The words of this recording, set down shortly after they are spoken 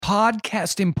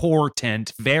podcast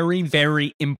important. Very,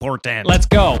 very important. Let's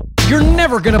go. You're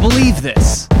never going to believe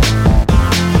this.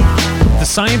 The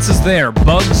science is there.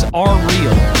 Bugs are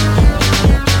real.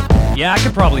 Yeah, I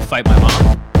could probably fight my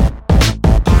mom.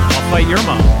 I'll fight your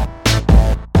mom.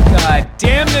 God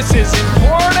damn, this is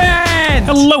important.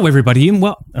 Hello, everybody, and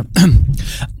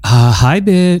hi,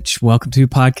 bitch. Welcome to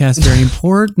Podcast Very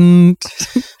Important.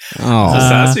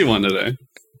 Sassy one today.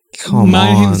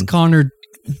 My name's Connor.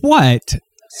 What?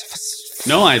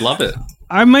 No, I love it.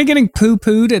 Am I getting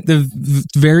poo-pooed at the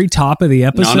very top of the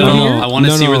episode? No. Here? I want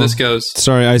to see where this goes.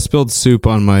 Sorry, I spilled soup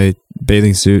on my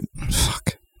bathing suit.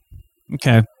 Fuck.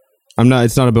 Okay.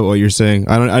 It's not about what you're saying.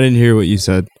 I didn't hear what you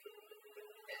said.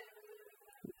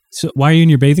 So why are you in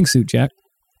your bathing suit, Jack?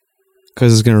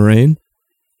 Because it's gonna rain.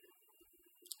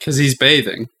 Because he's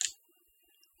bathing.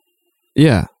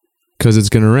 Yeah, because it's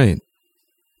gonna rain.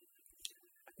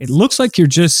 It looks like you're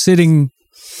just sitting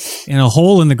in a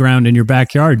hole in the ground in your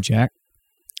backyard, Jack.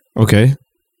 Okay,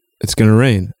 it's gonna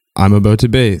rain. I'm about to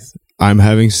bathe. I'm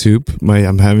having soup.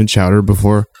 I'm having chowder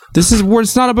before. This is where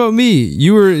it's not about me.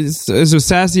 It's a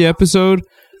sassy episode.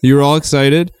 You were all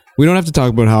excited. We don't have to talk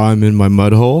about how I'm in my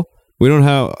mud hole. We don't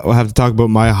have to talk about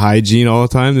my hygiene all the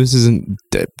time. This isn't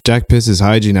Jack Piss's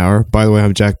hygiene hour. By the way,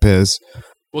 I'm Jack Piss.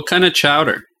 What kind of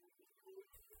chowder?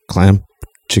 Clam,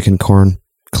 chicken, corn,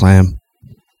 clam.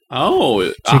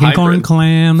 Oh, chicken, corn,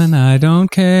 clam, and I don't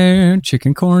care.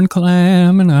 Chicken, corn,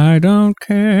 clam, and I don't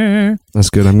care. That's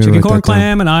good. I'm gonna chicken, write corn, that down.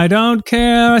 clam, and I don't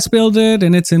care. I spilled it,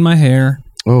 and it's in my hair.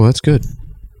 Oh, that's good.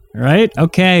 All right.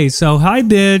 Okay. So, hi,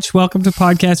 bitch. Welcome to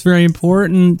Podcast Very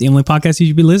Important, the only podcast you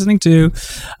should be listening to.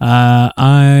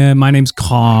 My name's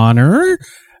Connor.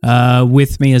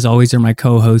 With me, as always, are my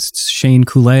co-hosts Shane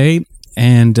Coulee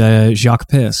and Jacques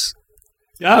Piss.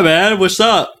 Yeah, man. What's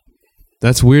up?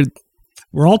 That's weird.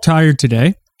 We're all tired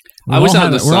today. I was out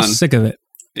in the We're all sun. sick of it.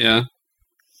 Yeah.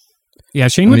 Yeah.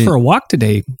 Shane went for a walk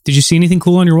today. Did you see anything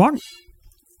cool on your walk?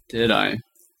 Did I?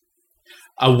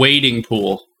 A wading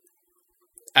pool.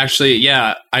 Actually,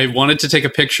 yeah, I wanted to take a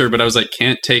picture, but I was like,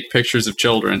 can't take pictures of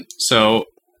children. So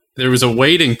there was a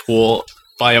wading pool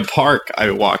by a park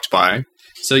I walked by.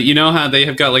 So you know how they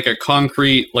have got like a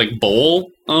concrete like bowl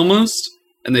almost,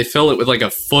 and they fill it with like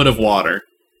a foot of water,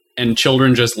 and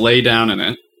children just lay down in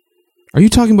it. Are you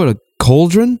talking about a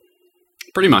cauldron?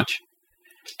 Pretty much.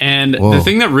 And Whoa. the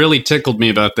thing that really tickled me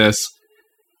about this,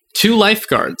 2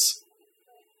 lifeguards.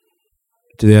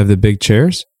 Do they have the big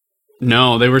chairs?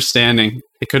 No, they were standing.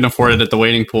 They couldn't afford it at the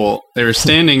wading pool. They were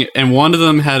standing, and one of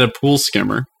them had a pool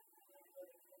skimmer.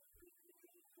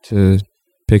 To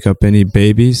pick up any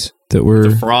babies that were...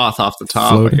 The froth off the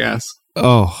top, floating? I guess.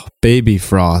 Oh, baby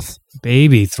froth.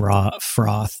 Baby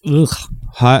froth.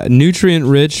 Ugh. Nutrient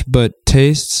rich, but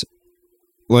tastes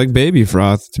like baby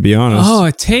froth, to be honest. Oh,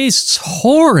 it tastes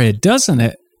horrid, doesn't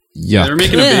it? Yuck. They're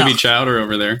making a Yeah. baby chowder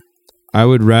over there. I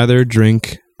would rather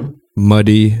drink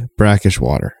muddy, brackish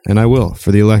water, and I will,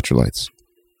 for the electrolytes.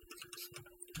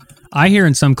 I hear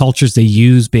in some cultures they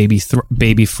use baby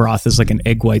froth as like an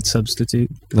egg white substitute.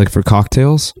 Like for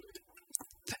cocktails?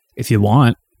 If you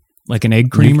want, like an egg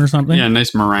cream or something. Yeah,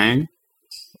 nice meringue.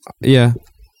 Yeah.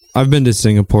 I've been to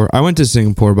Singapore. I went to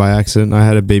Singapore by accident. I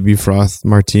had a baby froth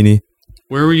martini.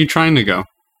 Where were you trying to go?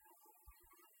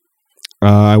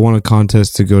 I won a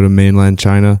contest to go to mainland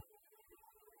China.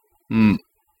 And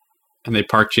they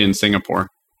parked you in Singapore.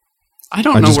 I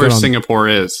don't know where Singapore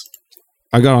is.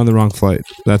 I got on the wrong flight.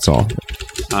 That's all.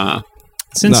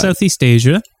 It's in Southeast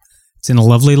Asia. It's in a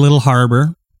lovely little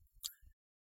harbor.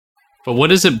 But what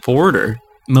does it border?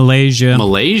 Malaysia.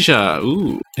 Malaysia.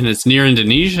 Ooh. And it's near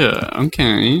Indonesia.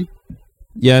 Okay.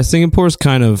 Yeah, Singapore's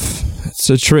kind of it's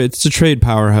a trade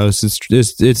powerhouse.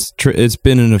 It's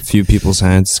been in a few people's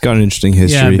hands. It's got an interesting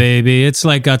history. Yeah, baby. It's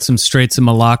like got some Straits of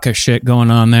Malacca shit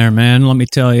going on there, man. Let me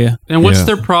tell you. And what's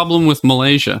their problem with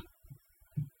Malaysia?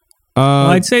 Well,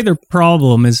 I'd say their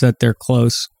problem is that they're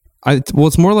close.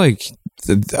 It's more like,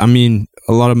 I mean,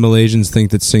 a lot of Malaysians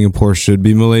think that Singapore should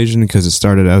be Malaysian because it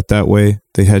started out that way.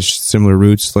 They had similar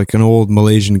roots. Like an old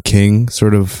Malaysian king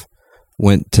sort of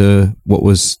went to what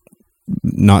was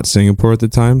not Singapore at the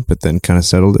time, but then kind of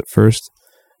settled it first.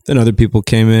 Then other people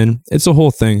came in. It's a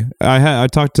whole thing. I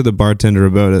talked to the bartender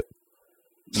about it.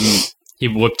 He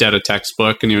whipped out a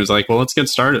textbook and he was like, well, let's get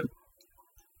started.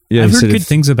 Yeah, I've heard good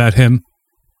things about him.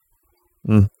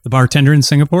 The bartender in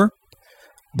Singapore?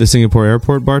 The Singapore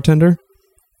airport bartender?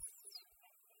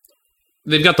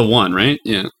 They've got the one, right?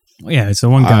 Yeah. Yeah, it's the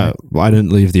one guy. I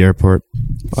didn't leave the airport.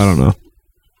 I don't know.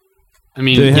 I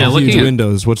mean, They yeah, have huge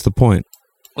windows. What's the point?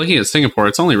 Looking at Singapore,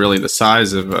 it's only really the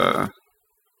size of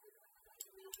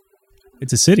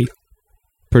It's a city.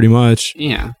 Pretty much.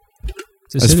 yeah.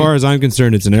 It's a As city. far as I'm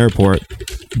concerned, it's an airport.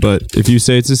 But if you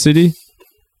say it's a city,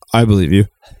 I believe you.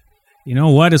 You know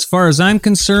what? As far as I'm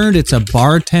concerned, it's a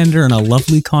bartender and a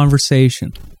lovely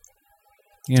conversation.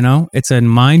 You know, it's a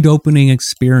mind-opening Oh,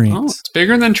 experience. it's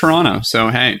bigger than Toronto. So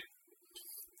hey,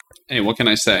 what can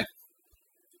I say?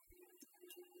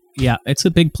 Yeah, it's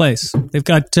a big place. They've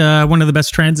got one of the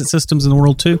best transit systems in the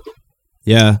world, too.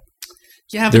 Yeah.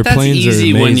 Yeah, Their but that's planes are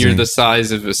easy when you're amazing. the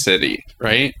size of a city,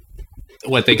 right?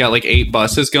 What, they got like 8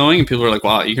 buses going, and people are like,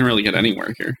 "Wow, you can really get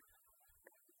anywhere here."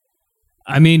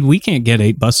 I mean, we can't get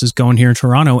 8 buses going here in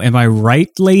Toronto. Am I right,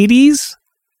 ladies?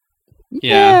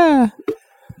 Yeah,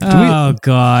 Oh,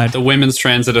 God. the Women's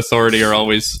Transit Authority are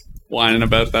always whining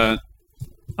about that.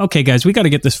 Okay, guys, we got to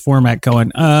get this format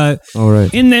going. All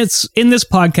right. In this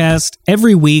podcast,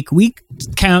 every week we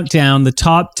count down the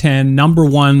top 10 number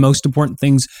 1 most important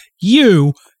things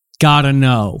you gotta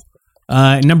know.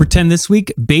 Number 10 this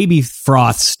week: baby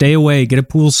froth. Stay away. Get a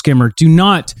pool skimmer. Do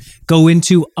not go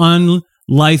into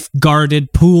unlifeguarded,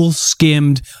 pool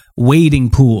skimmed wading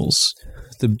pools.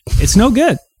 It's no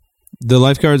good. The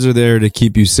lifeguards are there to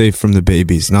keep you safe from the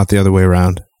babies, not the other way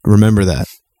around. Remember that.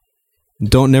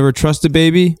 Don't never trust a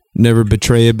baby. Never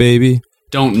betray a baby.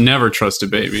 Don't never trust a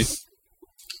baby.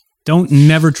 Don't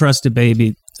never trust a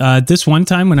baby. This one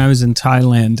time when I was in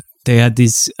Thailand, they had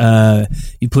these,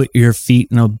 you put your feet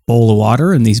in a bowl of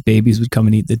water and these babies would come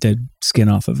and eat the dead skin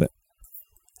off of it.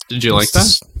 Did you like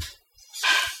that?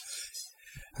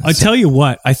 I tell you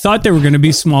what, I thought they were going to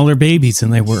be smaller babies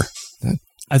than they were.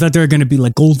 I thought they were going to be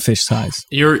like goldfish size.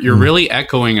 You're really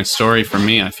echoing a story from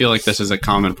me. I feel like this is a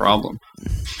common problem.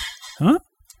 Huh?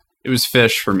 It was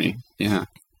fish for me. Yeah.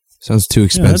 Sounds too Yeah,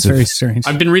 that's expensive. very strange.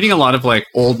 I've been reading a lot of like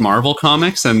old Marvel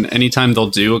comics, and anytime they'll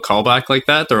do a callback like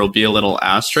that, there will be a little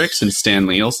asterisk, and Stan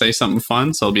Lee will say something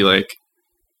fun. So I'll be like,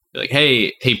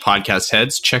 hey, podcast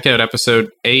heads, check out episode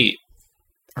 8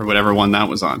 or whatever one that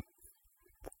was on.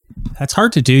 That's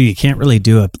hard to do. You can't really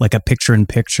do a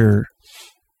picture-in-picture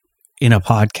in a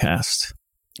podcast.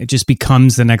 It just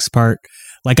becomes the next part.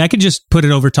 Like, I could just put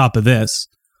it over top of this.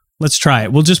 Let's try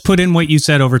it. We'll just put in what you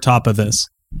said over top of this.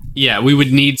 Yeah, we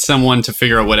would need someone to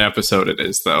figure out what episode it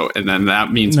is, though, and then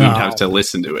that means No. we'd have to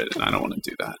listen to it, and I don't want to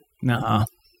do that. No,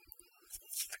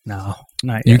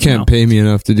 not You yet, can't no. pay me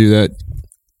enough to do that.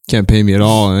 Can't pay me at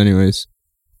all, anyways.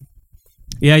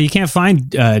 Yeah, you can't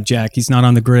find Jack. He's not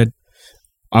on the grid.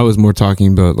 I was more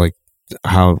talking about like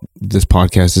how this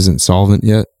podcast isn't solvent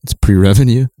yet. It's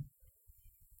pre-revenue.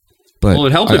 But Well,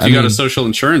 it'd help if you got a social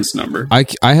insurance number.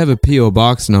 I have a P.O.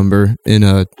 box number in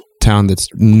a town that's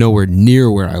nowhere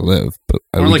near where I live. But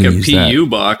Or we like can a use that. PU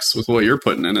box with what you're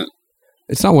putting in it.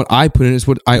 It's not what I put in. It's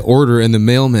what I order and the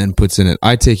mailman puts in it.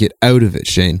 I take it out of it,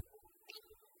 Shane.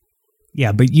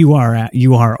 Yeah, but you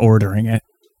are ordering it.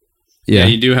 Yeah, Yeah.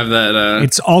 you do have that.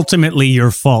 It's ultimately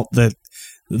your fault that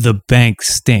the bank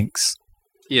stinks.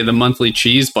 The monthly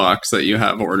cheese box that you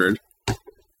have ordered.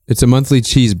 It's a monthly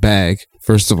cheese bag,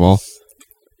 first of all.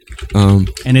 And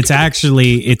it's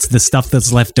the stuff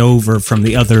that's left over from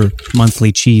the other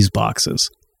monthly cheese boxes.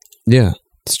 Yeah,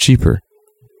 it's cheaper.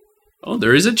 Oh,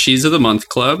 there is a Cheese of the Month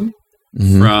club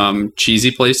Mhm. from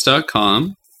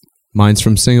cheesyplace.com. Mine's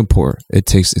from Singapore.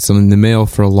 It's in the mail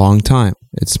for a long time.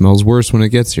 It smells worse when it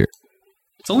gets here.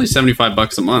 It's only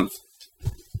 $75 a month.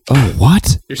 Oh,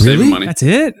 what? You're saving money. That's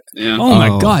it? Yeah. Oh my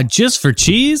Oh. God, just for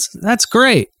cheese? That's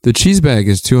great. The cheese bag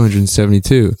is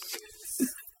 $272.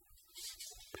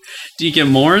 Do you get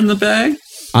more in the bag?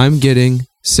 I'm getting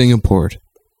Singapore.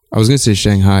 I was going to say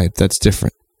Shanghai. That's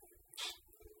different.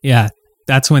 Yeah,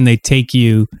 that's when they're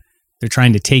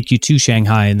trying to take you to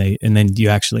Shanghai and then you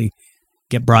actually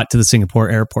get brought to the Singapore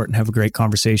airport and have a great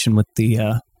conversation with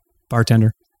the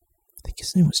bartender. I think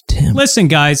his name was Tim. Listen,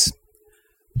 guys,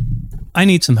 I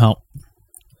need some help.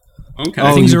 Okay.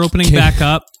 Oh, Things you are opening can't- back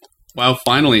up. Wow,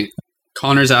 finally.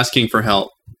 Connor's asking for help.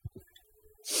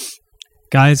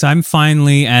 Guys, I'm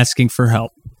finally asking for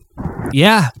help.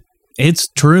 Yeah, it's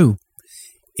true.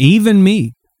 Even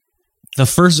me, the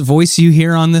first voice you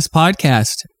hear on this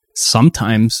podcast,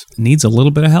 sometimes needs a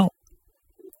little bit of help.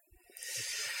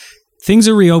 Things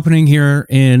are reopening here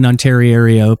in Ontario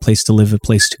area, a place to live, a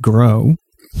place to grow.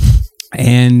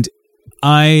 And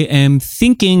I am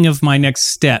thinking of my next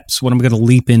steps, what I'm going to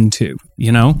leap into,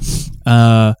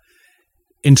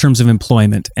 in terms of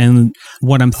employment. And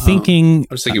what I'm thinking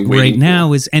I was thinking right waiting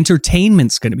now is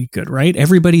entertainment's going to be good, right?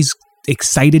 Everybody's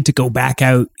excited to go back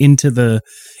out into the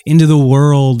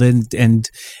world and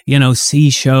see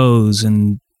shows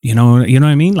and you know what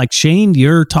I mean? Like Shane,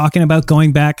 you're talking about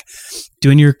going back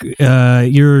doing your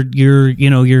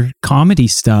comedy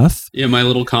stuff. Yeah, my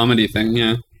little comedy thing,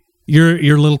 yeah.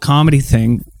 Your little comedy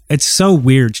thing. It's so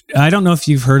weird. I don't know if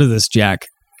you've heard of this, Jack.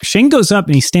 Shane goes up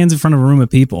and he stands in front of a room of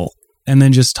people and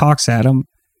then just talks at them.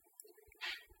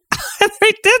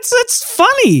 That's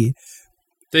funny.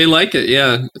 They like it,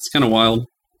 yeah. It's kind of wild.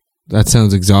 That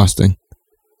sounds exhausting.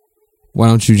 Why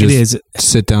don't you just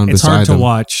sit down beside them? It's hard to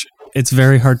watch. It's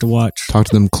very hard to watch. Talk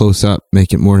to them close up.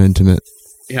 Make it more intimate.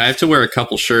 Yeah, I have to wear a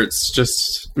couple shirts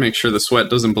just to make sure the sweat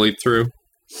doesn't bleed through.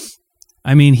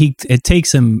 I mean, it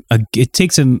takes him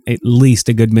at least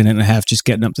a good minute and a half just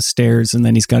getting up the stairs, and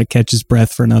then he's got to catch his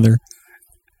breath for another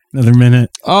minute.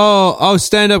 Oh,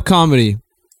 stand-up comedy.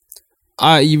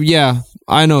 Yeah,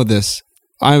 I know this.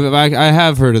 I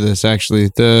have heard of this,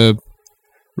 actually. The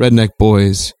Redneck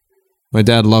Boys. My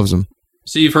dad loves them.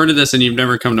 So you've heard of this and you've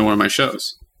never come to one of my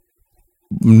shows?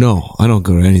 No, I don't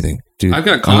go to anything, dude. I've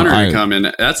got Connor to come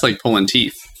in. That's like pulling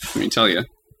teeth, let me tell you.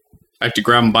 I have to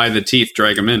grab him by the teeth,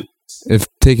 drag him in. If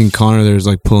taking Connor there's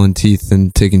like pulling teeth,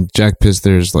 and taking Jack Piss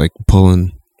there's like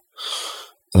pulling,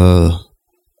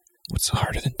 what's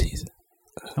harder than teeth?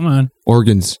 Come on.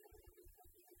 Organs.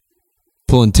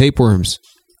 Pulling tapeworms.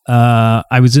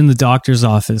 I was in the doctor's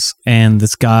office, and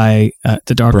this guy,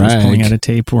 the doctor was pulling out a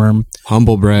tapeworm.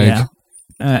 Humble brag.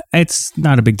 Yeah. It's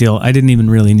not a big deal. I didn't even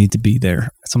really need to be there.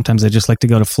 Sometimes I just like to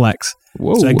go to Flex.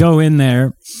 Whoa. So I go in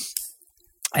there,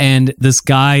 and this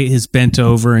guy is bent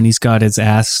over, and he's got his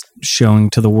ass showing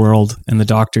to the world, and the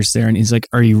doctor's there, and he's like,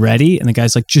 "Are you ready?" And the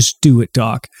guy's like, "Just do it,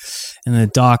 doc." And the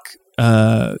doc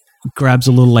grabs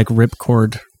a little like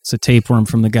ripcord. It's a tapeworm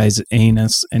from the guy's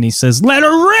anus, and he says, "Let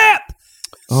her rip!"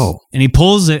 Oh. And he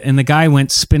pulls it, and the guy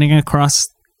went spinning across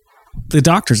the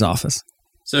doctor's office.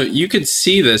 So you could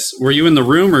see this. Were you in the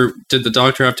room, or did the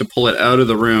doctor have to pull it out of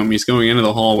the room? He's going into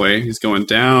the hallway. He's going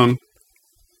down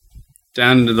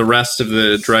into the rest of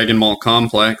the Dragon Mall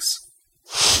complex.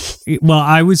 Well,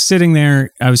 I was sitting there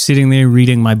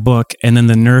reading my book, and then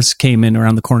the nurse came in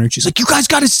around the corner, and she's like, "You guys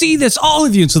got to see this, all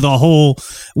of you." And so the whole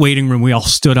waiting room, we all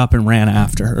stood up and ran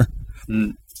after her.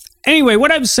 Mm. Anyway,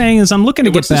 what I'm saying is I'm looking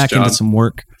to get back into some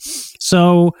work.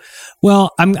 So, well,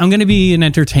 I'm going to be an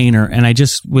entertainer, and I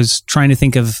just was trying to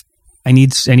think of, I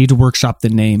need to workshop the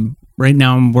name. Right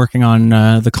now I'm working on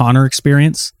the Connor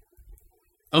Experience.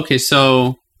 Okay,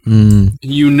 so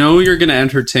you know you're going to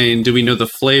entertain. Do we know the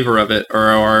flavor of it, or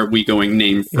are we going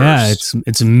name first? Yeah,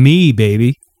 it's me,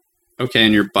 baby. Okay,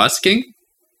 and you're busking?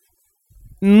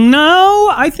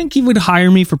 No, I think you would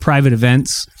hire me for private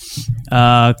events,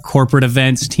 corporate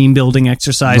events, team building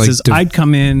exercises. I'd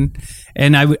come in,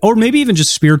 and I would, or maybe even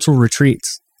just spiritual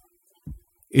retreats.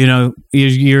 You know,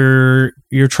 you're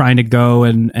trying to go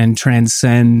and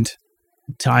transcend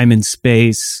time and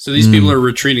space. So these people are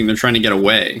retreating; they're trying to get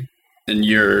away, and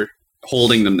you're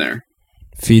holding them there,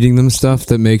 feeding them stuff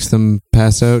that makes them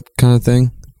pass out, kind of thing.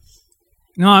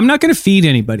 No, I'm not going to feed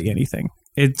anybody anything.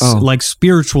 It's like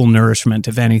spiritual nourishment,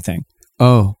 if anything.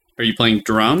 Oh. Are you playing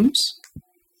drums?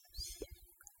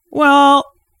 Well,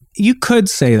 you could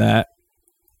say that.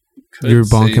 You're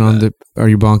bonking on are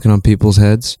you bonking on people's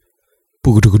heads?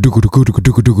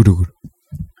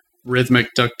 Rhythmic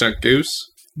duck duck goose?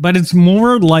 But it's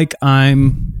more like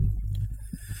I'm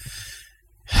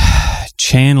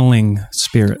channeling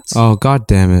spirits. Oh, god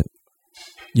damn it.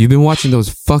 You've been watching those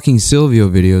fucking Silvio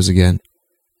videos again.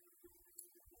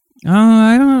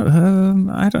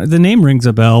 I don't. The name rings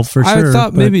a bell for sure. I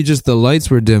thought maybe just the lights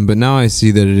were dim, but now I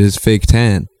see that it is fake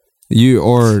tan.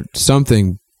 Or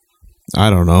something.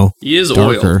 I don't know. He is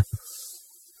darker. Oil.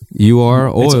 You are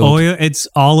oil. It's oil. It's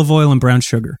olive oil and brown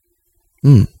sugar.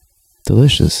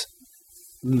 Delicious.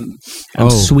 I'm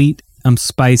sweet. I'm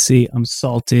spicy. I'm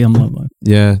salty. I'm lovely.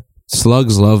 Yeah,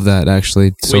 slugs love that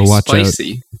actually. So watch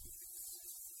spicy. Out.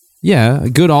 Yeah,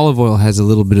 good olive oil has a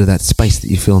little bit of that spice that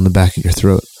you feel in the back of your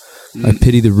throat. I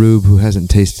pity the rube who hasn't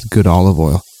tasted good olive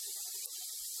oil.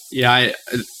 Yeah, I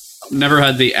never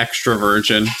had the extra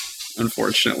virgin,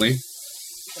 unfortunately.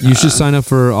 You should sign up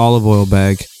for olive oil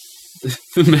bag.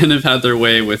 The men have had their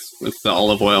way with the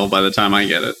olive oil by the time I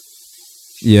get it.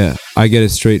 Yeah, I get it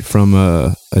straight from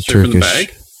a Turkish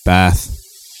bath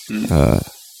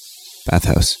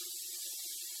bathhouse.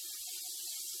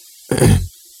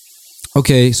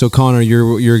 Okay, so Connor,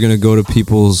 you're gonna go to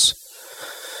people's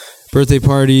birthday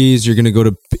parties. You're gonna go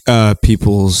to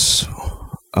people's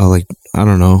like, I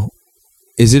don't know.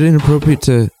 Is it inappropriate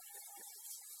to?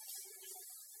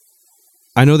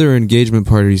 I know there are engagement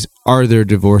parties. Are there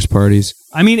divorce parties?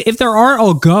 I mean, if there are,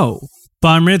 I'll go.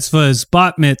 Bar mitzvahs,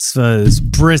 bat mitzvahs,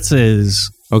 britzes.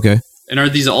 Okay. And are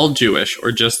these all Jewish,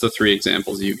 or just the 3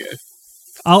 examples you gave?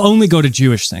 I'll only go to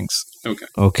Jewish things.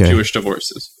 Okay. Jewish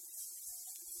divorces.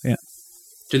 Yeah.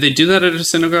 Do they do that at a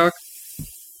synagogue?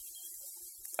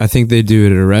 I think they do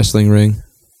it at a wrestling ring.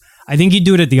 I think you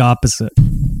do it at the opposite.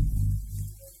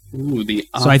 Ooh, the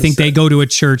opposite. So I think they go to a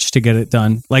church to get it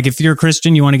done. Like if you're a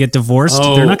Christian, you want to get divorced,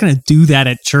 Oh. they're not going to do that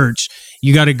at church.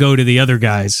 You got to go to the other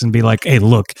guys and be like, hey,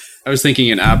 look. I was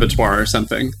thinking an abattoir or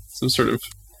something. Some sort of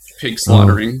pig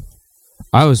slaughtering.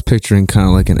 I was picturing kind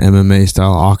of like an MMA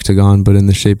style octagon, but in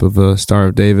the shape of a Star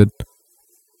of David.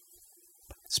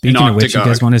 Speaking of which, you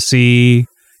guys want to see?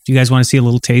 Do you guys want to see a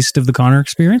little taste of the Connor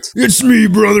experience? It's me,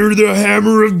 brother, the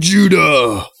Hammer of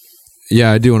Judah.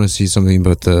 Yeah, I do want to see something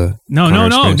about the. Connor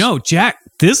experience. No, Jack.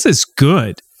 This is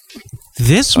good.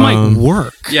 This might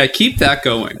work. Yeah, keep that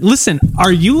going. Listen,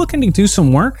 are you looking to do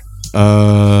some work?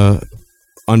 Under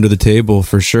the table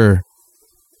for sure.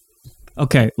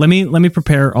 Okay, let me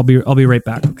prepare. I'll be right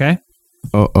back. Okay.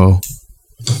 Oh.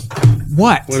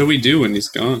 What? What do we do when he's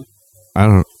gone? I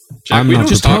don't. Jack, I'm we not don't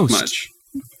just talk host. much.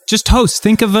 Just host.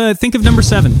 Think of number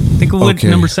 7. Think of what Okay.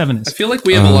 number 7 I is. feel like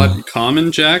we have a lot in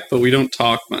common, Jack, but we don't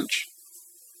talk much.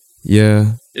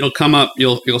 Yeah. It'll come up.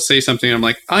 You'll say something. And I'm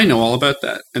like, I know all about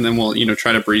that, and then we'll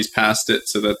try to breeze past it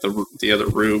so that the other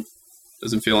Rube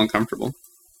doesn't feel uncomfortable.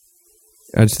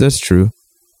 That's true.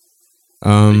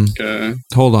 Like,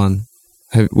 Hold on.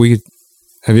 Have you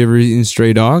ever eaten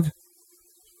stray dog?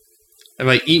 have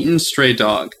I eaten stray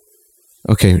dog?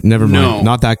 Okay, never mind. No.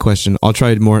 Not that question. I'll try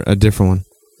a different one.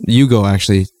 You go.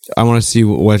 Actually, I want to see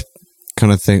what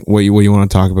kind of thing what you want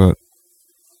to talk about.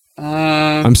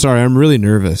 I'm sorry. I'm really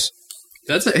nervous.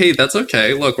 That's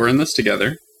okay. Look, we're in this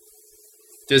together.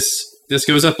 This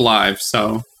goes up live,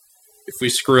 so if we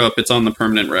screw up, it's on the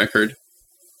permanent record.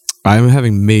 I'm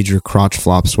having major crotch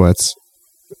flop sweats.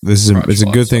 It's a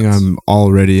good thing sweats. I'm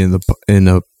already in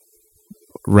a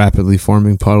rapidly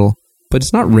forming puddle, but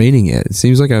it's not raining yet. It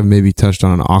seems like I've maybe touched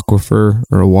on an aquifer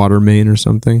or a water main or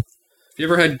something. Have you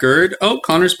ever had GERD? Oh,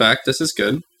 Connor's back. This is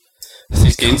good.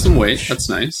 He's gained some weight. That's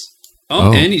nice.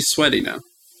 Oh, and he's sweaty now.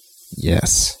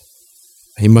 Yes.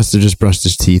 He must have just brushed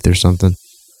his teeth or something.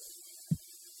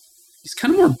 He's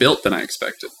kind of more built than I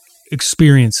expected.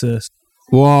 Experience this.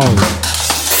 Whoa.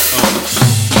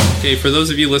 Okay, for those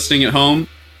of you listening at home,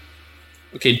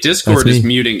 okay, Discord That's is me.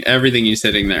 muting everything he's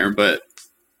hitting there, but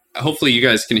hopefully you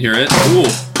guys can hear it. Ooh.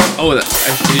 Oh,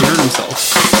 he hurt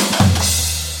himself.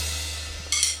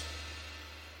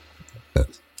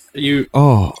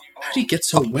 Oh. How did he get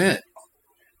so wet?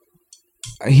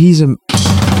 He's a...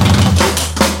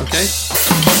 Okay.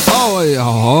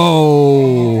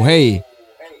 Oh, hey.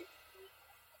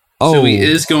 Oh. So he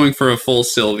is going for a full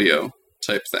Silvio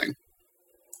type thing.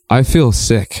 I feel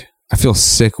sick. I feel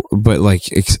sick, but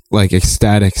like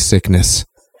ecstatic sickness.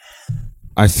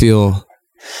 I feel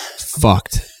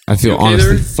fucked. I feel You okay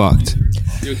honestly there? fucked.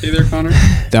 You okay there, Connor?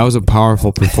 That was a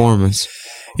powerful performance.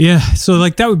 Yeah, so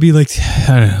like that would be like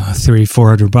I don't know,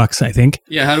 $300-400, I think.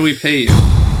 Yeah, how do we pay you?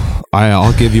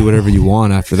 I'll give you whatever you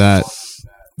want after that.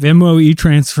 Venmo,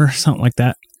 e-transfer, something like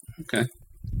that. Okay.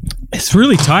 It's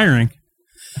really tiring.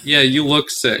 Yeah, you look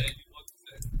sick.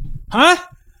 Huh?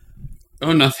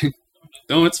 Oh, nothing.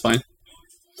 No, it's fine.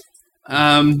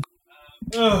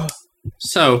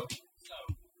 So,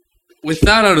 with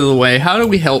that out of the way, how do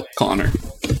we help Connor?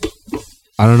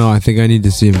 I don't know. I think I need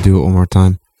to see him do it one more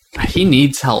time. He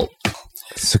needs help.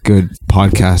 It's a good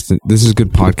podcast. This is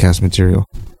good podcast material.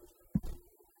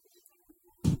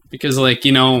 Because, like,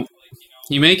 you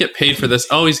may get paid for this.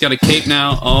 Oh, he's got a cape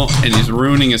now. Oh, and he's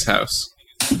ruining his house.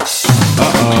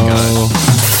 Uh-oh.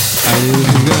 I knew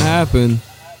this was going to happen.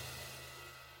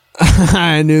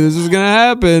 I knew this was going to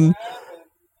happen.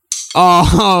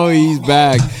 Oh, he's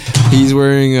back. He's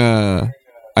wearing,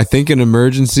 I think, an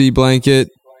emergency blanket.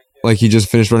 Like he just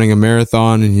finished running a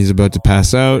marathon and he's about to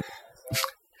pass out.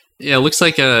 Yeah, it looks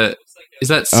like is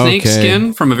that snake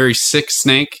skin from a very sick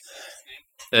snake?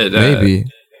 That, Maybe.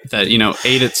 That,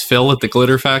 ate its fill at the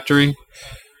glitter factory.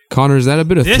 Connor, is that a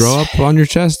bit of throw up on your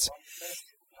chest?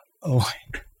 Oh.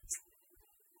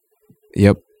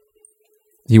 Yep.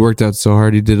 He worked out so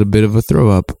hard he did a bit of a throw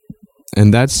up.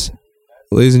 And that's,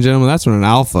 ladies and gentlemen, that's what an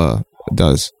alpha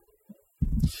does.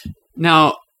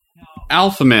 Now,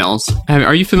 alpha males.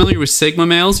 Are you familiar with sigma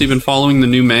males? You've been following the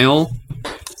new male?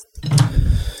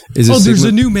 Is it there's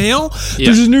a new mail? Yeah.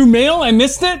 There's a new mail? I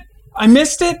missed it?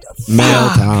 Mail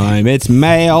time. It's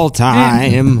mail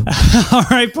time. All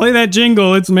right, play that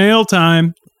jingle. It's mail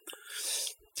time.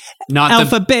 Not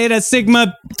Alpha, beta,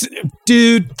 sigma,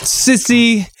 dude,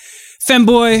 sissy,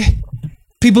 femboy,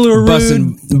 people who are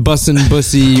rude. Bussin'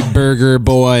 bussy, burger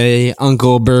boy,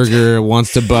 Uncle Burger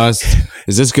wants to bust.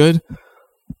 Is this good?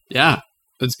 Yeah,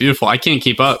 it's beautiful. I can't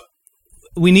keep up.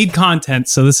 We need content,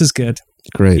 so this is good.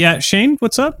 Great. Yeah, Shane,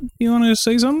 what's up? You want to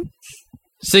say something?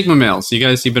 Sigma males.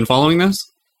 You've been following this?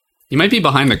 You might be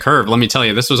behind the curve. Let me tell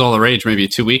you, this was all the rage maybe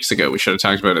 2 weeks ago. We should have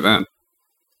talked about it then.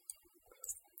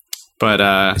 But,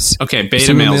 okay,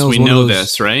 beta males, we know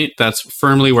this, right? That's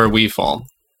firmly where we fall.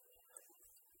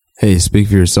 Hey, speak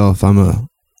for yourself. I'm a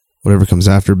whatever comes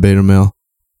after beta male.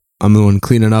 I'm the one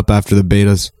cleaning up after the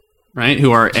betas. Right?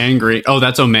 Who are angry. Oh,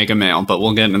 that's omega male, but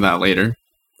we'll get into that later.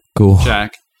 Cool.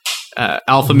 Jack.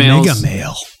 Alpha males. Omega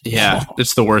male. Yeah,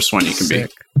 it's the worst one you can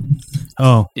Sick. be.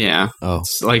 Oh. Yeah. Oh.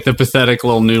 It's like the pathetic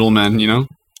little noodle men, you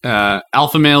know?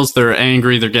 Alpha males, they're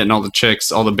angry, they're getting all the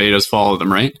chicks, all the betas follow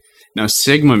them, right? Now,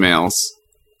 Sigma males,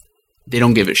 they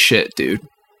don't give a shit, dude.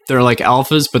 They're like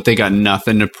alphas, but they got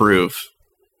nothing to prove.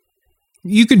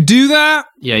 You could do that?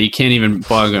 Yeah, you can't even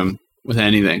bug them with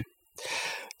anything.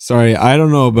 Sorry, I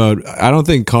don't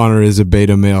think Connor is a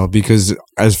beta male because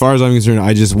as far as I'm concerned,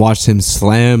 I just watched him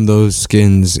slam those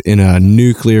skins in a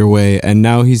nuclear way and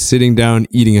now he's sitting down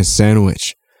eating a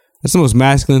sandwich. That's the most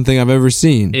masculine thing I've ever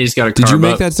seen. He's got a Did you carb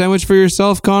make up. that sandwich for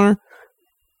yourself, Connor?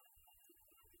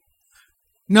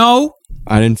 No.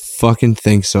 I didn't fucking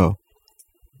think so.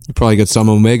 You probably got some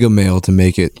omega male to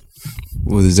make it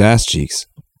with his ass cheeks.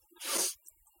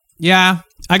 Yeah,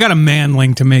 I got a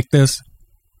manling to make this.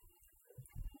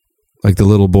 Like the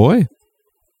little boy?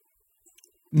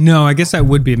 No, I guess I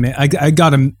would be a man. I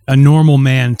got a normal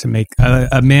man to make,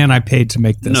 a man I paid to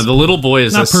make this. No, the little boy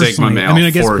is Not a Sigma personally. male, I mean, I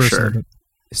guess for personally, sure. but-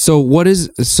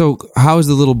 So how is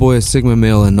the little boy a Sigma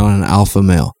male and not an alpha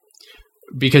male?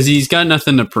 Because he's got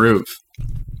nothing to prove.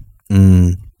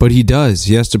 But he does.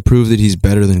 He has to prove that he's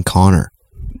better than Connor.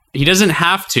 He doesn't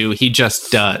have to, he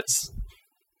just does.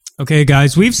 Okay,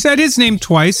 guys, we've said his name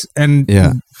twice, and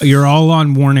Yeah. you're all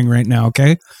on warning right now,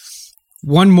 okay?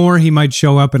 One more, he might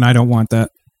show up, and I don't want that.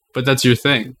 But that's your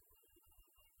thing.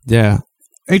 Yeah.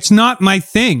 It's not my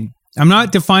thing. I'm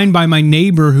not defined by my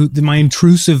neighbor, my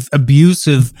intrusive,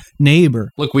 abusive neighbor.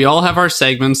 Look, we all have our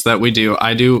segments that we do.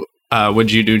 I do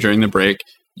What'd You Do During the Break.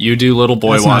 You do Little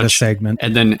Boy That's not a Watch. segment.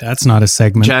 And then That's not a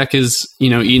segment. Jack is,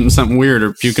 eating something weird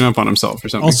or puking up on himself or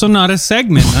something. Also not a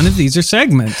segment. None of these are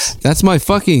segments. That's my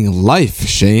fucking life,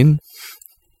 Shane.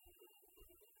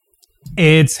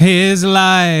 It's his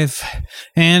life,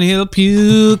 and he'll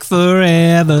puke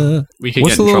forever. We could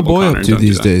What's get the in little trouble, boy Connor. up to Don't do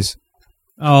these that. days?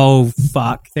 Oh,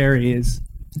 fuck. There he is.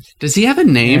 Does he have a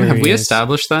name? There Have he we is.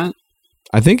 established that?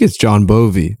 I think it's John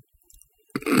Bovey.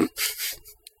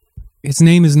 His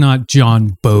name is not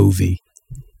John Bovey.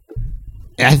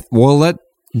 Well,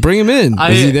 bring him in.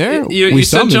 Is he there? You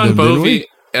said summoned John him, didn't Bovey, we?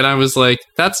 and I was like,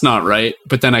 that's not right.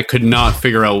 But then I could not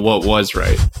figure out what was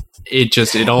right.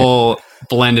 It all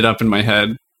blended up in my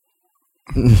head.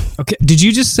 Okay. Did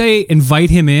you just say invite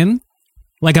him in?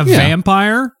 Like a Yeah.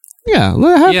 vampire? Yeah,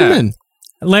 have Yeah. him in.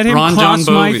 Let him Ron cross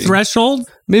John my Bovey. threshold?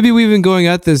 Maybe we've been going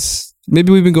at this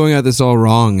all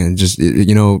wrong and just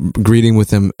greeting with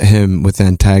him with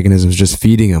antagonism is just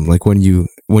feeding him, like when you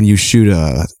shoot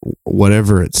a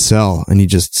whatever at Cell and he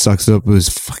just sucks it up with his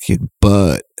fucking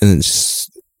butt and it just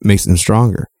makes him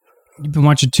stronger. You've been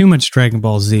watching too much Dragon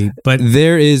Ball Z, but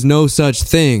There is no such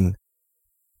thing.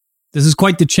 this is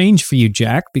quite the change for you,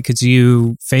 Jack, because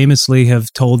you famously have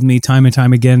told me time and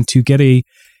time again to get a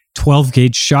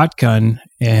 12-gauge shotgun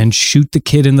and shoot the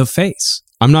kid in the face.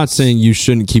 I'm not saying you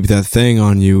shouldn't keep that thing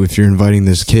on you if you're inviting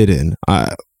this kid in.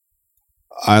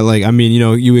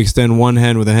 You extend one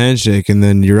hand with a handshake and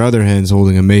then your other hand's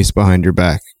holding a mace behind your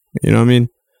back. You know what I mean?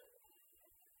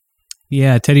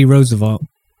 Yeah, Teddy Roosevelt.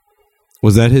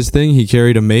 Was that his thing? He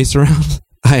carried a mace around?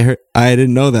 I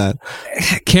didn't know that.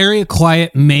 Carry a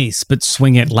quiet mace, but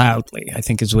swing it loudly, I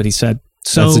think is what he said.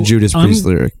 So That's a Judas Priest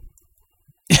lyric.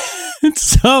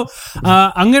 So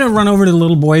I'm going to run over to the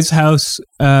little boy's house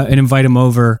and invite him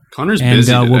over. Connor's And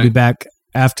busy we'll today. be back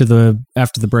after the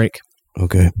break.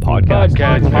 Okay. Podcast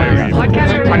very important.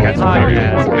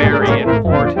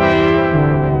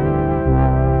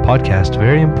 Podcast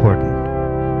very important.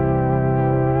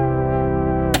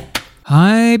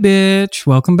 Hi, bitch.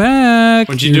 Welcome back.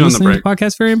 What'd you You're do on the listening to break?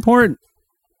 Podcast very important.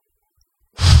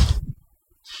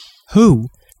 Who?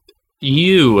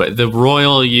 You, the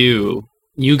royal you.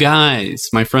 You guys,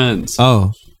 my friends.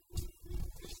 Oh.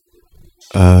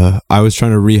 I was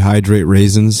trying to rehydrate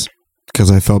raisins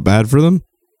because I felt bad for them.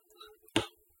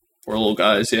 We're little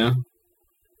guys, yeah.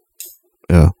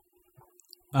 Yeah.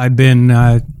 I've been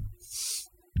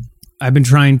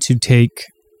trying to take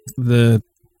the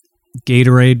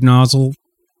Gatorade nozzle,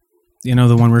 the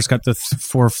one where it's got the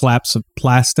 4 flaps of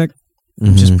plastic,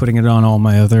 just putting it on all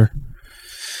my other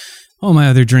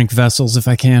drink vessels if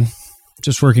I can.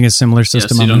 Just working a similar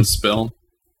system so on you them. don't spill.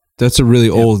 That's a really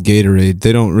old Gatorade.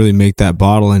 They don't really make that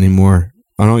bottle anymore.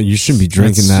 You shouldn't be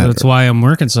drinking that. That's why I'm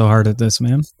working so hard at this,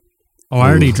 man. Oh, I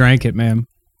already drank it, man.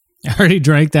 I already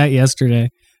drank that yesterday.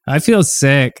 I feel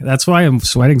sick. That's why I'm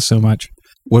sweating so much.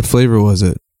 What flavor was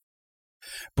it?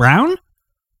 Brown?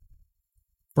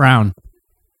 Brown.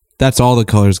 That's all the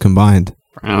colors combined.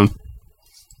 Brown.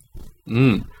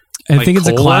 I Like think it's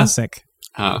a cola? classic.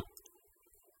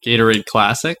 Gatorade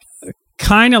Classic.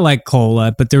 Kind of like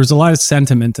cola, but there was a lot of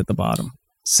sentiment at the bottom.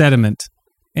 Sediment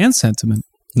and sentiment.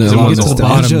 No, When a lot you of get to the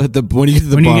nostalgia. When you get to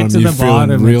the When you get bottom, to you're the feeling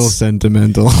bottom, real it's-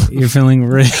 sentimental. You're feeling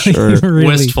really, Sure. really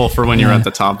Wistful for when you're yeah. at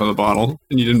the top of the bottle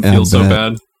and you didn't Yeah, feel so bet.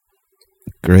 bad.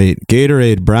 Great.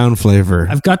 Gatorade, brown flavor.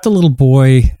 I've got the little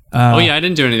boy. Oh yeah, I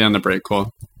didn't do anything on the break. Cool.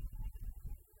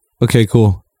 Okay,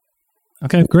 cool.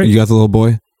 Okay, great. You got the little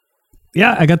boy?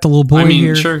 Yeah, I got the little boy I mean,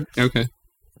 here. sure. Okay.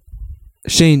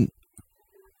 Shane,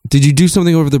 did you do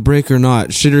something over the break or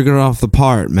not? Sugar off the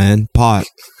pot, man. Pot.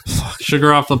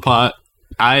 Sugar off the pot.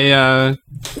 I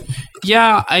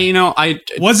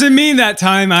Wasn't me that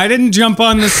time. I didn't jump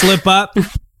on the slip up.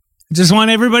 Just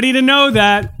want everybody to know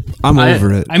that. I'm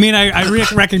over it. I mean, I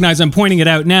recognize I'm pointing it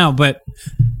out now, but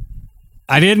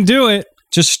I didn't do it.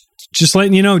 Just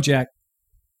letting you know, Jack.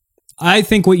 I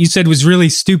think what you said was really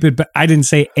stupid, but I didn't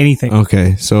say anything.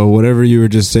 Okay, so whatever you were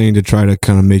just saying to try to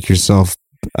kind of make yourself,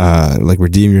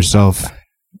 redeem yourself,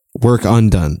 work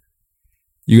undone.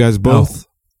 You guys both.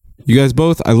 You guys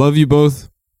both. I love you both,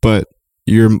 but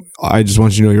I just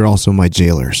want you to know you're also my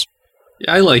jailers.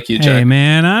 Yeah, I like you, Jack. Hey,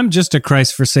 man, I'm just a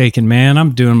Christ-forsaken man.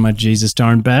 I'm doing my Jesus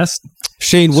darn best.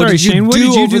 Shane, what did you Shane, what do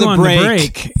did you over do the on break? the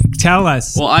break? Tell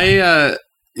us. Well, I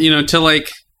to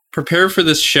prepare for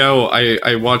this show,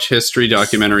 I watch history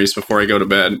documentaries before I go to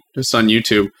bed, just on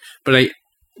YouTube. But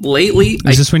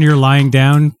Is this when you're lying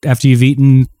down after you've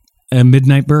eaten a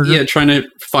midnight burger? trying to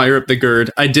fire up the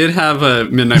GERD. I did have a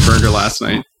midnight burger last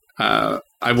night.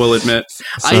 I will admit.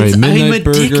 Sorry, I'm midnight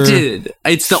burger, addicted.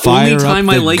 It's the fire only up time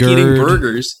I the like GERD. eating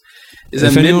burgers. Is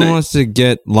If at anyone midnight. wants to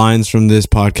get lines from this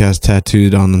podcast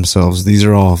tattooed on themselves, these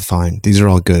are all fine. These are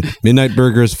all good. Midnight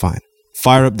burger is fine.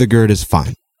 Fire up the GERD is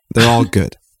fine. They're all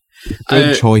good.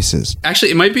 Good choices.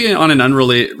 Actually, it might be on an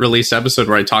unreleased episode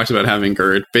where I talked about having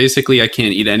GERD. Basically, I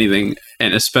can't eat anything,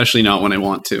 and especially not when I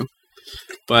want to.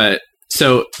 But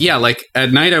so, yeah,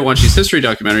 at night I watch these history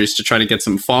documentaries to try to get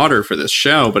some fodder for this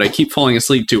show, but I keep falling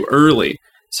asleep too early.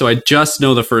 So I just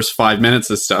know the first 5 minutes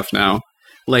of stuff now.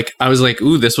 I was like,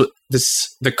 ooh,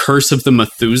 the curse of the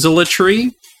Methuselah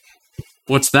tree?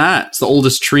 What's that? It's the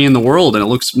oldest tree in the world, and it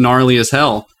looks gnarly as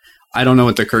hell. I don't know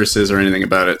what the curse is or anything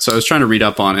about it. So I was trying to read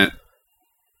up on it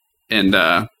and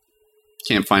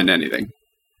can't find anything.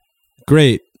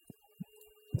 Great.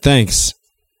 Thanks.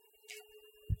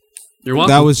 You're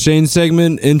welcome. That was Shane's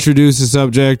segment. Introduce the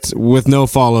subject with no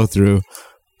follow through.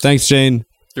 Thanks, Shane.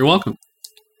 You're welcome.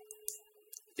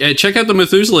 Yeah, check out the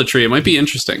Methuselah tree. It might be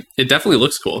interesting. It definitely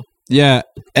looks cool. Yeah,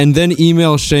 and then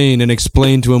email Shane and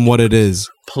explain to him what it is.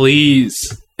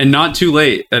 Please. And not too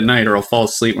late at night or I'll fall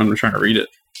asleep when I'm trying to read it.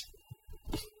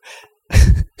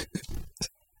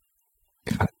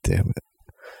 God damn it.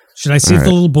 Should I see if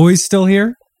the little boy's still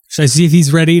here? Should I see if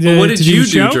he's ready to What did to you the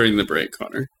show? do during the break,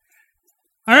 Connor?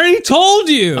 I already told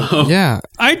you. Oh, Yeah.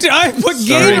 I put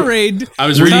Sorry. Gatorade I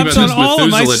was reading about cups on this all of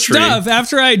my Methuselah tree. stuff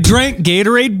after I drank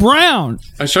Gatorade Brown.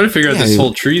 I was trying to figure out Yeah, this you-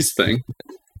 whole trees thing.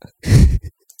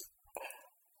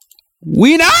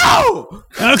 We know!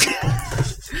 Okay.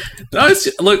 No,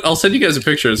 look, I'll send you guys a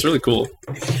picture. It's really cool.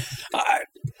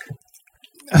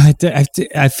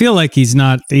 I feel like he's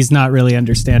not really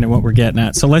understanding what we're getting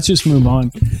at. So let's just move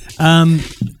on.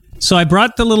 So I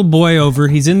brought the little boy over.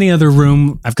 He's in the other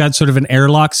room. I've got sort of an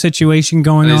airlock situation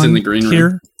going on. He's in the green room.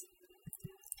 here.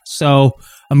 So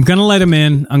I'm gonna let him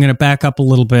in. I'm gonna back up a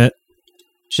little bit.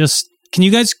 Just can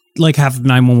you guys have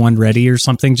 911 ready or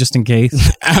something just in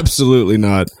case? Absolutely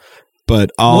not. But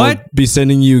I'll What? be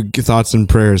sending you thoughts and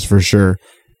prayers for sure.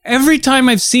 Every time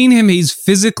I've seen him, he's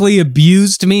physically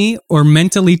abused me or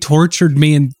mentally tortured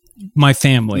me and my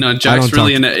family. No, I Jack's don't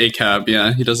really talk- into ACAB.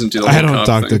 Yeah, he doesn't do the I whole don't cop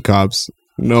talk thing. to cops.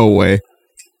 No way.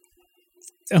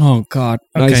 Oh God.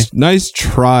 Okay. Nice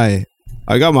try.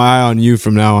 I got my eye on you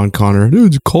from now on, Connor.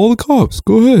 Dude, call the cops.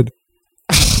 Go ahead.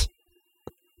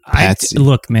 Patsy.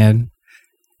 Look, man.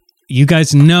 You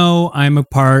guys know I'm a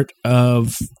part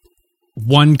of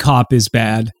One Cop is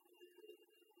Bad.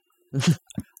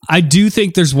 I do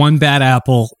think there's one bad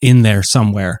apple in there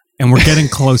somewhere, and we're getting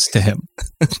close to him.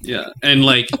 Yeah, and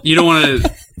you don't want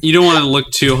to look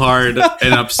too hard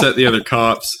and upset the other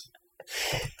cops.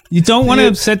 You don't want to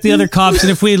upset the other cops,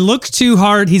 and if we look too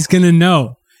hard, he's gonna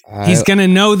know. He's going to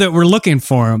know that we're looking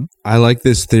for him. I like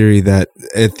this theory that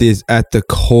at the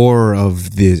core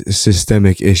of the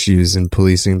systemic issues in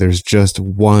policing, there's just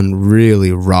one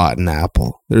really rotten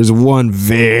apple. There's one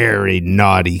very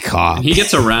naughty cop. He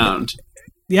gets around.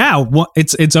 Yeah,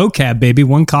 it's OCAB, baby.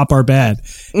 One cop are bad.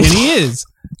 And he is.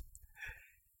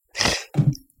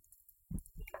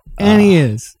 And he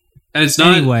is. And it's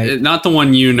not Anyway. not the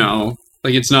one you know.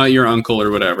 Like, it's not your uncle or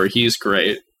whatever. He's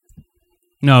great.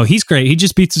 No, he's great. He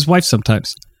just beats his wife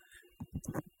sometimes.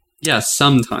 Yeah,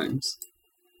 sometimes.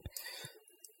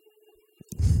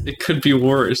 It could be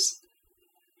worse.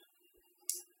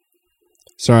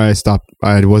 Sorry, I stopped.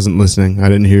 I wasn't listening. I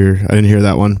didn't hear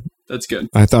that one. That's good.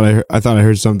 I thought I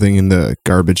heard something in the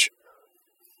garbage.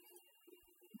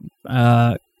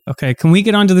 Okay, can we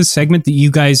get on to the segment that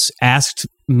you guys asked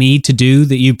me to do,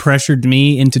 that you pressured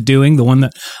me into doing, the one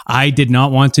that I did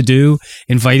not want to do,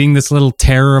 inviting this little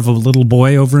terror of a little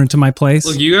boy over into my place?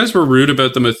 Look, you guys were rude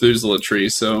about the Methuselah tree,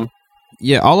 so...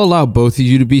 Yeah, I'll allow both of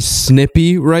you to be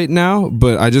snippy right now,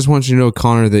 but I just want you to know,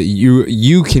 Connor, that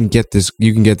you can get this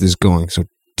going. So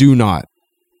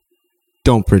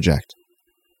don't project.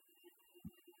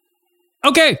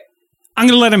 Okay, I'm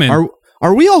going to let him in.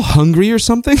 Are we all hungry or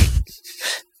something?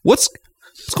 What's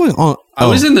going on? I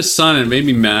was in the sun and it made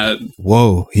me mad.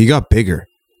 Whoa, he got bigger.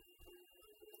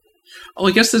 Oh,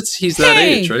 I guess he's that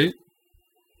age, right?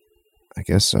 I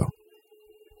guess so.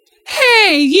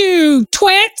 Hey, you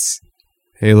twits!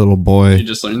 Hey, little boy. Did you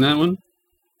just learn that one?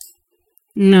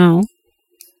 No.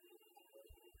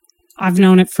 I've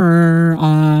known it for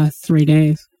 3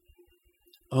 days.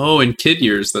 Oh, in kid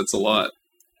years, that's a lot.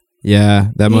 Yeah,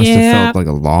 that must have felt like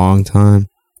a long time.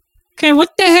 Okay,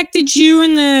 what the heck did you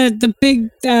and the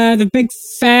big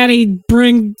fatty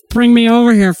bring me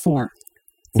over here for?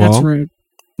 That's rude.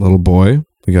 Little boy,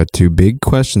 we got 2 big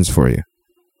questions for you.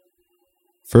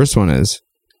 First one is,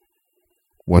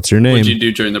 what's your name? What did you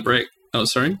do during the break? Oh,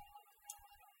 sorry?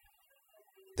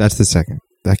 That's the second.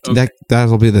 Okay.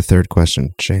 That'll be the third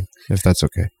question, Shane, if that's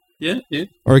okay. Yeah.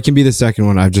 Or it can be the second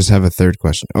one. I just have a third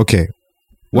question. Okay.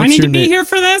 I need to be here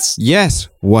for this? Yes.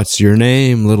 What's your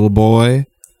name, little boy?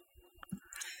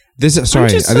 Is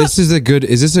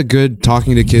this a good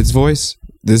talking to kids voice?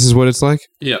 This is what it's like?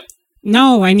 Yeah.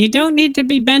 No, and you don't need to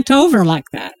be bent over like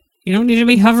that. You don't need to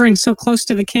be hovering so close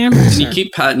to the camera. And you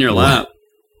keep patting your lap.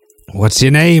 What's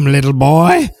your name, little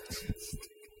boy?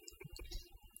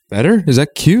 Better? Is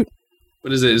that cute?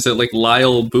 What is it? Is it like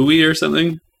Lyle Bowie or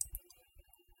something?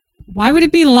 Why would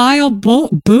it be Lyle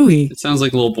Bowie? It sounds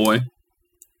like a little boy.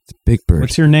 It's Big Bird.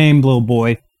 What's your name, little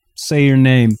boy? Say your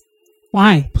name.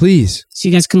 Why? Please. So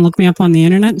you guys can look me up on the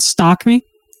internet and stalk me?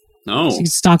 No. So you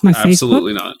can stalk my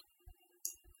Absolutely Facebook?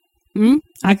 not.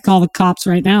 I could call the cops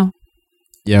right now.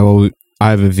 Yeah, well,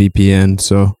 I have a VPN,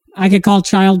 so... I could call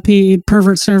child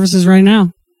pervert services right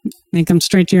now. They come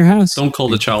straight to your house. Don't call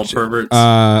the child perverts.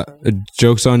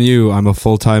 Joke's on you. I'm a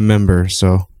full-time member,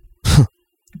 so...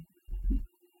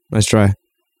 Nice try.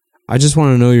 I just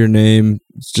want to know your name,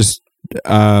 just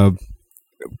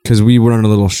because we were on a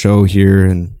little show here,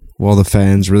 and all the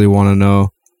fans really want to know.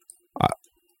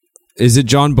 Is it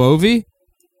John Bovey?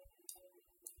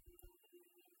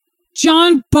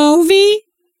 John Bovey?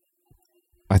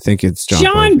 I think it's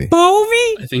John Bovey.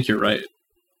 Bovey? I think you're right.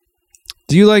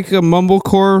 Do you like a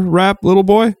mumblecore rap, little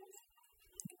boy?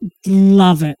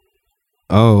 Love it.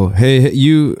 Oh, hey,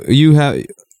 you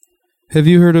have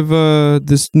you heard of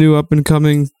this new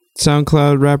up-and-coming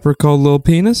SoundCloud rapper called Lil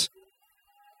Penis?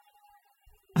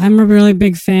 I'm a really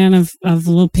big fan of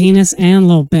Lil Penis and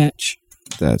Lil Bitch.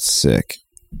 That's sick.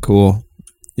 Cool.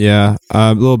 Yeah,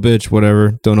 Lil Bitch,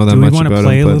 whatever. Don't know that much about him. Do we want to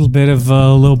play a little bit of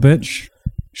Lil Bitch?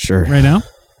 Sure. Right now?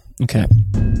 Okay.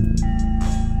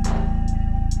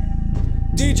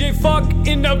 DJ Fuck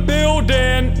in the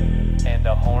building. And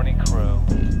the horny crew.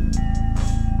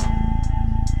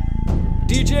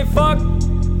 DJ Fuck.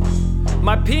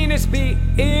 My penis be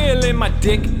ill and my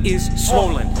dick is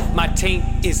swollen. My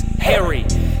taint is hairy.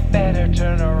 Better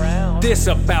turn around. This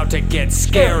about to get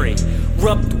scary.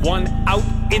 Rubbed one out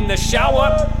in the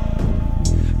shower.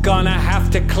 Gonna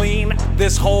have to clean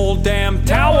this whole damn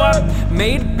tower.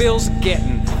 Made bills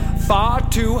getting far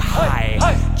too high.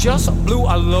 Just blew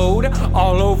a load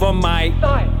all over my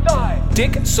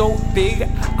dick so big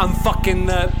I'm fucking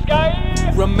the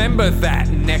guy. Remember that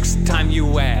next time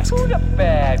you ask. Who the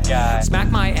bad guy?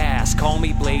 Smack my ass, call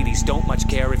me Bladies. Don't much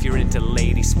care if you're into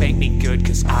ladies. Spank me good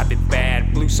cause I've been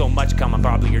bad. Blew so much cum I'm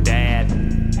probably your dad.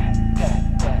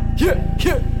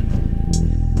 Yeah.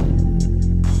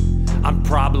 I'm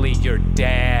probably your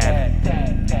dad.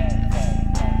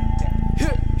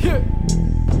 Yeah.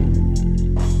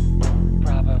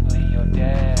 Probably your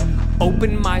dad. Oh,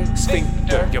 open my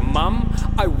sphincter. Your mum,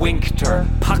 I winked her.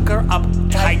 Pucker up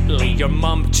tightly. Your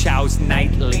mum chows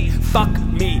nightly. Fuck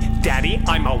me, daddy,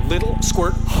 I'm a little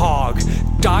squirt hog.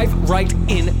 Dive right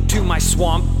into my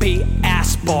swampy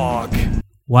ass bog.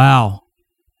 Wow.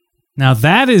 Now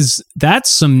that's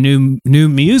some new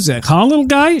music, huh, little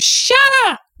guy? Shut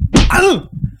up!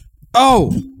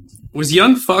 Oh, Was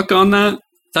Young Fuck on that?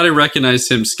 Thought I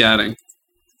recognized him scatting.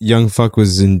 Young Fuck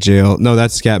was in jail. No,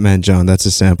 that's Scatman John. That's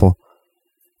a sample.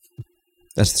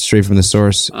 That's straight from the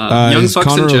source. Young is Fuck's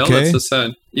Connor in jail. okay? That's so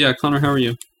sad. Yeah, Connor, how are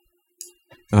you?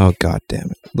 Oh, god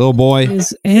damn it. Little boy,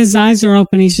 His eyes are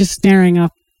open. He's just staring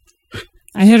up.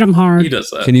 I hit him hard. He does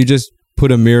that. can you just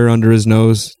put a mirror under his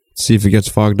nose, see if it gets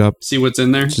fogged up? See what's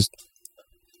in there? Just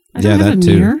I don't yeah, have that a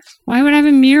too. mirror. Why would I have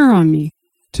a mirror on me?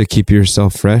 to keep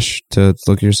yourself fresh, to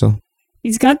look at yourself.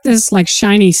 He's got this like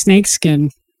shiny snakeskin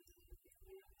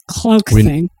cloak We-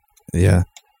 thing. Yeah.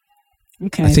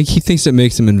 Okay. I think he thinks it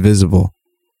makes him invisible.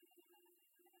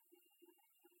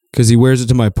 Because he wears it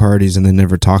to my parties and then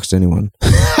never talks to anyone.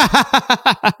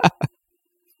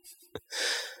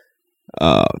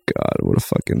 Oh, God. What a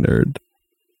fucking nerd.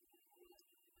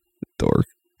 Dork.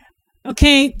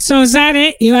 Okay, so is that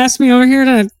it? You asked me over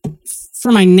here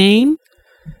for my name?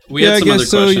 We had I some other guess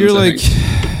so. questions. You're I like,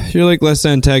 think. you're like less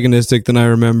antagonistic than I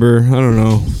remember. I don't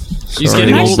know. He's Sorry,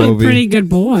 getting I'm old. actually a Bobby. pretty good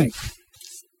boy.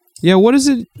 Yeah, what is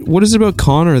it? What is it about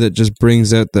Connor that just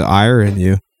brings out the ire in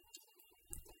you?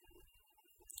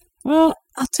 Well,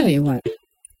 I'll tell you what.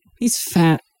 He's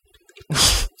fat.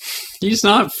 He's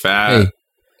not fat. Hey,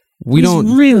 we He's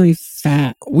don't really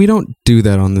fat. do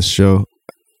that on this show.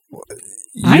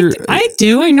 I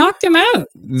do. I knocked him out.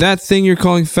 That thing you're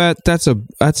calling fat, that's a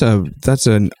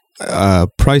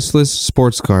priceless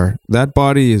sports car. That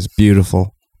body is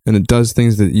beautiful, and it does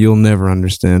things that you'll never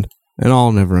understand, and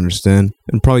I'll never understand,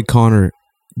 and probably Connor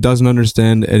doesn't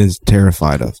understand and is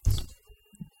terrified of.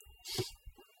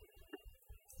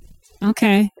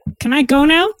 Okay. Can I go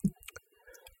now?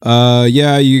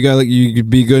 Yeah, you could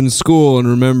be good in school and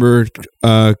remember,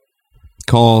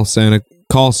 call Santa.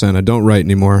 Don't write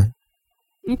anymore.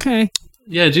 Okay.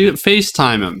 Yeah, dude,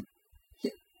 FaceTime him.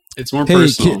 It's more Hey,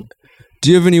 personal. Do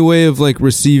you have any way of like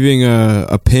receiving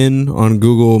a pin on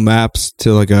Google Maps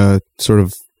to like a sort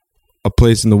of a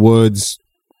place in the woods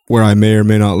where I may or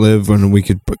may not live, and we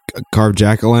could carve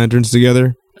jack-o'-lanterns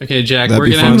together? Okay, Jack, That'd we're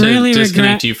be going to have fun. to Really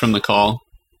disconnect regret- you from the call.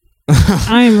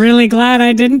 I'm really glad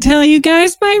I didn't tell you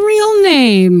guys my real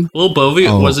name. Lil Bovey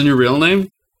Oh. wasn't your real name?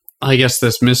 I guess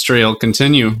this mystery will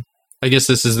continue. I guess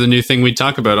this is the new thing we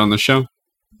talk about on the show.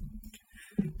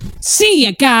 See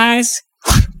ya, guys.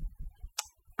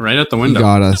 Right out the You window.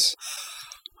 got us.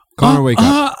 Connor, wake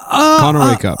up. Connor,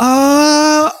 wake up.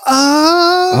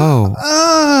 Oh,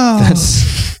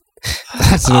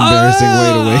 that's an embarrassing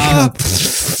way to wake up.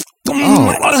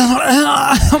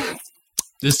 Oh,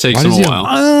 This takes Why him does a he- while.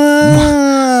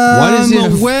 why does he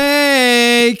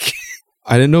awake?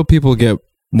 I didn't know people get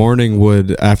morning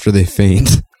wood after they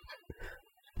faint.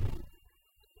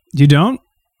 You don't?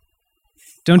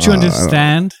 Don't you I don't-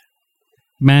 understand?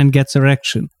 Man gets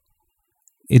erection.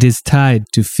 It is tied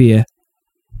to fear,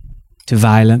 to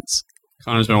violence.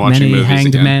 Connor's been watching Many movies hanged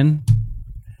again. men.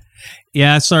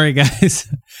 Yeah, sorry guys.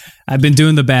 I've been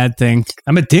doing the bad thing.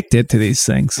 I'm addicted to these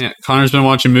things. Yeah, Connor's been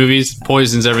watching movies,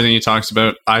 poisons everything he talks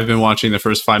about. I've been watching the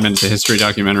first 5 minutes of history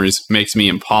documentaries. Makes me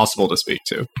impossible to speak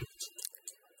to.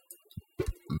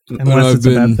 Unless I've it's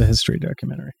been- about the history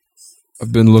documentary.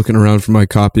 I've been looking around for my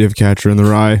copy of Catcher in the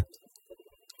Rye.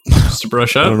 Just to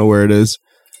brush I up. don't know where it is.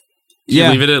 Did you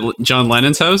leave it at John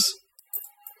Lennon's house?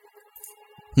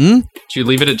 Hmm? Did you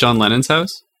leave it at John Lennon's house?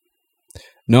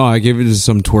 No, I gave it to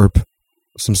some twerp.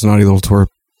 Some snotty little twerp.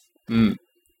 Mm.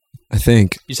 I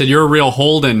think. You said you're a real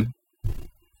Holden.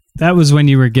 That was when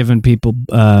you were giving people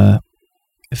a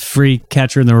free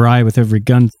Catcher in the Rye with every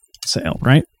gun sale,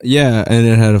 right? Yeah, and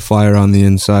it had a flyer on the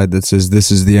inside that says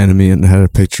 "This is the enemy," and it had a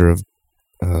picture of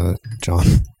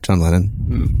John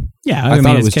Lennon. Yeah, I I, thought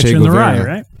mean, it it's was Catcher Che in the Guevara. Rye,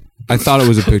 right? I thought it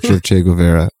was a picture of Che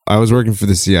Guevara. I was working for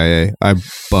the CIA. I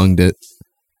bunged it.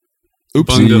 Oopsie.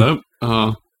 Bunged it up.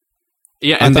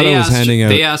 Yeah, I and thought they I was asked, handing out-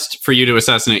 they asked for you to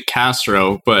assassinate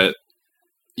Castro, but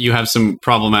you have some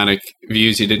problematic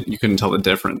views. You couldn't tell the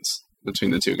difference between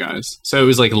the two guys. So it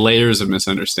was like layers of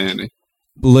misunderstanding.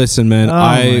 Listen, man. Oh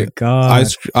my god!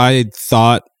 I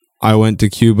thought I went to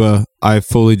Cuba. I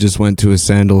fully just went to a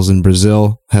Sandals in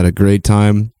Brazil. Had a great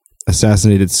time.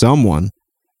 Assassinated someone.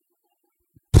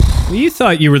 Well, you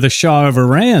thought you were the Shah of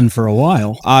Iran for a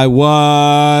while. I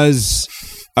was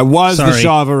the Sorry.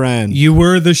 Shah of Iran. You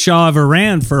were the Shah of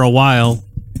Iran for a while.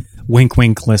 Wink,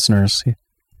 wink, listeners.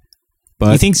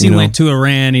 But he thinks he went to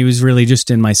Iran. He was really just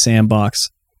in my sandbox.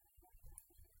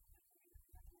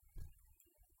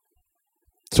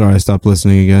 Sorry, I stopped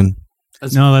listening again.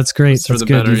 No, that's great. for That's the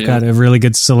good. better, You've got a really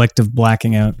good selective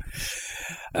blacking out.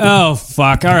 Oh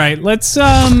fuck! All right, let's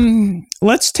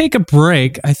take a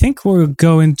break. I think we'll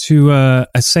go into a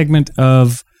segment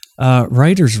of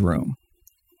Writer's Room.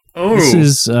 Oh, This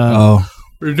is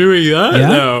we're doing that Yeah?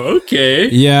 now. Okay.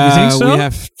 Yeah, You think so?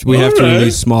 we have to Alright.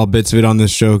 release small bits of it on this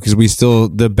show because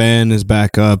the band is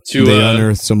back up. To, They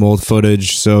unearthed some old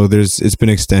footage, so it's been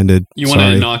extended. You want to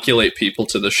Sorry. inoculate people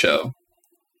to the show.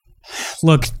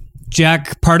 Look,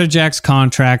 Jack. Part of Jack's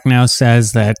contract now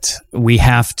says that we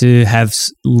have to have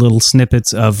little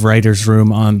snippets of Writer's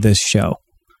Room on this show.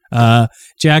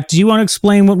 Jack, do you want to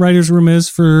explain what Writer's Room is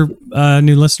for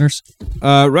new listeners?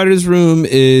 Writer's Room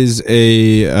is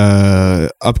a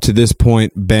up to this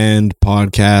point band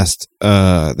podcast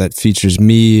that features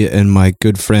me and my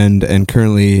good friend and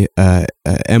currently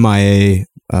MIA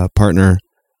partner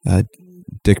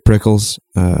Dick Prickles.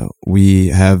 We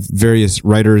have various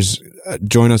writers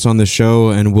join us on the show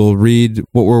and we'll read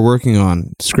what we're working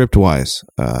on script wise.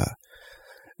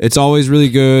 It's always really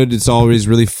good. It's always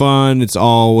really fun. It's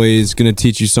always going to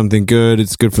teach you something good.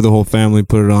 It's good for the whole family.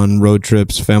 Put it on road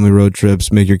trips, family road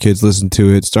trips. Make your kids listen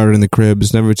to it. Start it in the crib.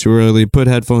 It's never too early. Put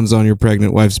headphones on your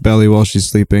pregnant wife's belly while she's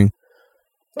sleeping.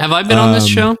 Have I been on this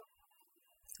show?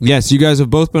 Yes, you guys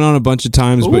have both been on a bunch of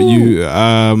times, but you,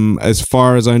 as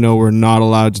far as I know, we're not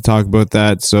allowed to talk about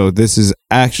that. So this is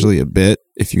actually a bit,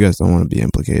 if you guys don't want to be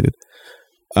implicated.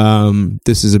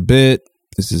 This is a bit,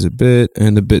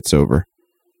 and the bit's over.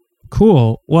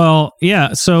 Cool. Well,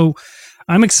 yeah. So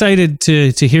I'm excited to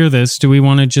hear this. Do we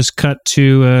want to just cut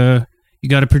to? You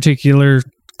got a particular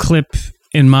clip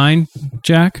in mind,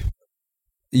 Jack?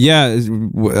 Yeah,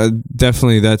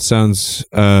 definitely. That sounds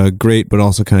great, but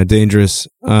also kind of dangerous.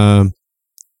 Yeah,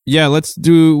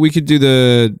 we could do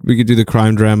the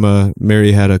crime drama.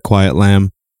 Mary Had a Quiet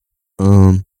Lamb.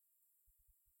 That's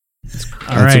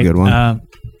a good one. All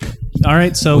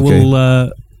right. So Okay.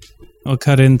 we'll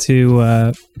cut into.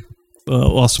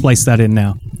 I'll splice that in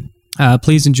now.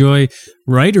 Please enjoy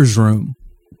Writer's Room.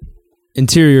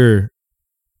 Interior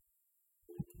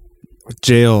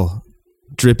jail,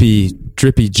 drippy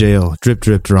jail, drip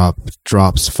drop,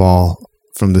 drops fall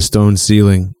from the stone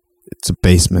ceiling. It's a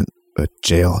basement, a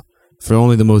jail for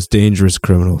only the most dangerous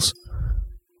criminals.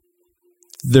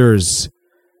 There's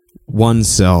one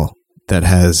cell that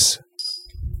has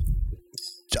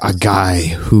a guy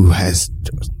who has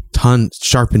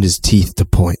sharpened his teeth to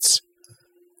points.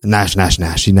 Nash.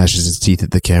 He gnashes his teeth at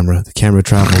the camera. The camera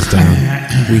travels down.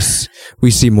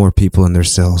 We see more people in their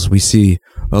cells. We see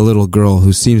a little girl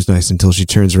who seems nice until she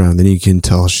turns around. Then you can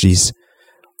tell she's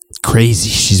crazy.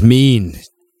 She's mean.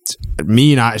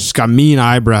 She's got mean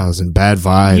eyebrows and bad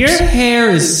vibes. Your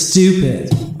hair is stupid.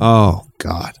 Oh,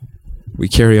 God. We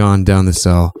carry on down the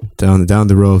cell, down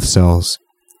the row of cells,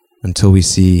 until we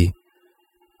see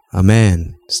a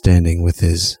man standing with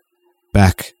his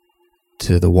back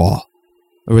to the wall.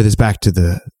 Or with his back to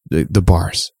the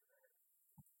bars.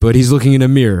 But he's looking in a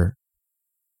mirror.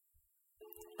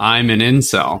 I'm an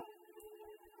incel.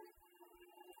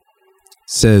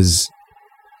 Says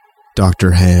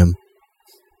Dr. Ham.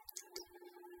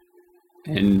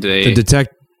 And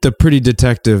The pretty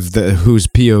detective whose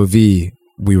POV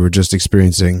we were just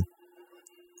experiencing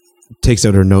takes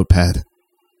out her notepad.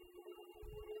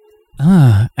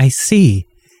 Ah, I see.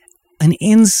 An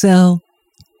incel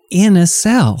in a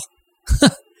cell.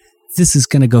 This is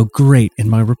going to go great in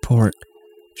my report.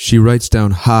 She writes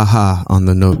down "ha ha" on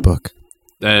the notebook.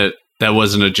 that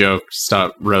wasn't a joke.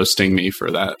 Stop roasting me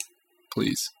for that,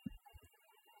 please.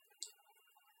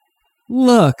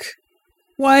 Look,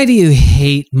 why do you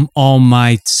hate all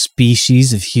my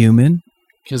species of human?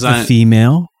 Because The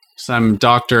female? I'm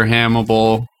Dr.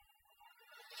 Hannibal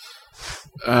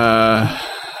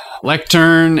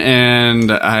Lectern,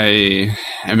 and I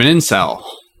am an incel.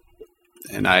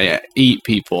 And I eat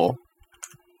people.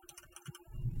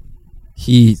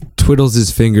 He twiddles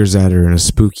his fingers at her in a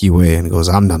spooky way and goes,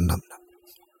 "Om nom nom."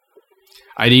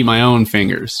 I'd eat my own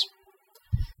fingers.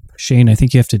 Shane, I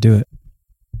think you have to do it.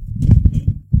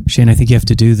 Shane, I think you have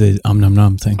to do the nom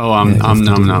nom thing. Oh, Yeah, you have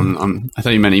to do nom. I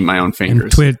thought you meant eat my own And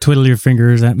fingers. twiddle your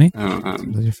fingers at me.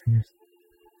 Twiddle your fingers.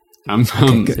 I'm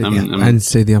Good, yeah. I didn't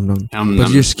say the nom.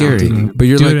 But you're scary. nom. But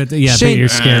you're Do like, it but Shane, you're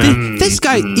scared. this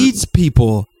guy eats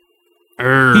people.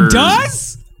 He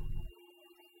does?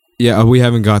 Yeah, we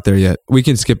haven't got there yet. We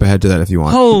can skip ahead to that if you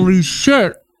want. Holy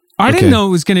shit. I Okay. didn't know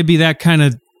it was going to be that kind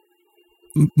of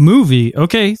movie.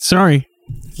 Okay, sorry.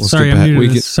 We'll Sorry, skip I'm ahead. new to We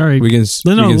this. can- Sorry. we can-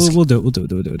 No, we can we'll sk- do it. We'll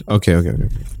do it. Okay.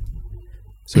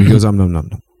 So he goes, nom, nom, nom.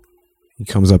 He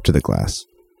comes up to the glass.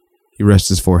 He rests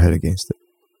his forehead against it.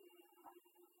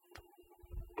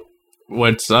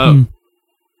 What's up?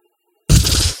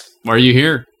 Why are you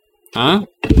here? Huh?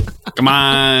 Come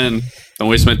on. Don't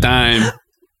waste my time.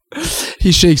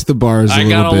 He shakes the bars a I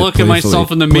little gotta bit look at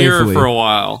myself in the mirror playfully. for a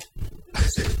while.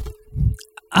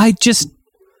 I'm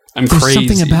There's crazy.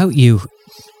 Something about you.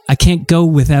 I can't go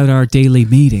without our daily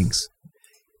meetings.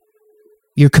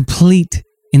 Your complete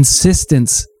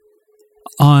insistence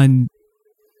on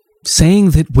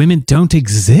saying that women don't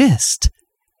exist.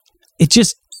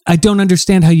 I don't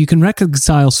understand how you can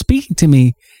reconcile speaking to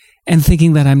me and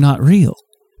thinking that I'm not real.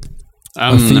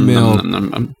 A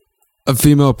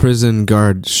female prison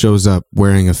guard shows up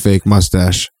wearing a fake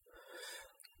mustache.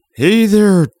 Hey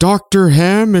there, Dr.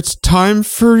 Ham, it's time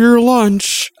for your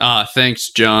lunch. Thanks,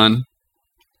 John.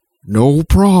 No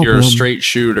problem. You're a straight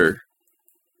shooter.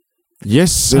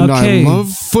 Yes, and Okay. I love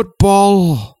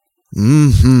football.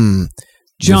 Mm-hmm.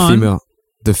 John,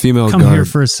 the female come guard. here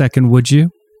for a second, would you?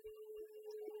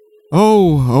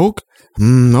 Oh,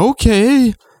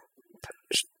 okay.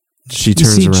 She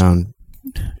turns see, around.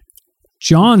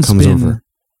 John's Comes over.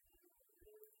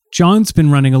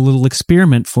 been running a little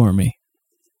experiment for me.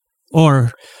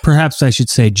 Or perhaps I should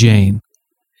say Jane.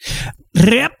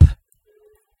 Rip!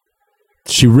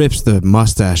 She rips the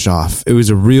mustache off. It was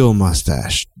a real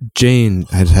mustache. Jane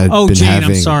had Oh, been Jane, having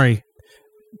I'm sorry.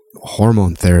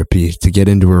 hormone therapy to get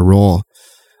into her role.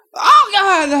 Oh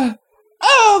God!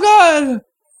 Oh God!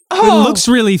 It looks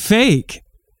really fake.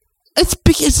 It's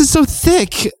because it's so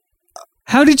thick.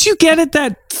 How did you get it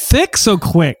that thick so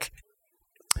quick?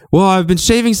 Well, I've been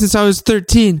shaving since I was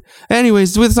 13.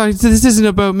 Anyways, this isn't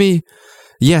about me.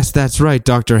 Yes, that's right,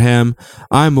 Dr. Ham.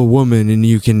 I'm a woman, and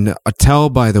you can tell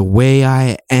by the way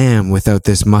I am without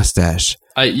this mustache.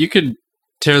 You could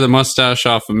tear the mustache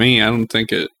off of me. I don't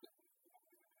think it'd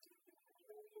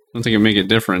make a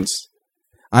difference.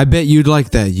 I bet you'd like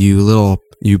that, you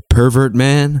pervert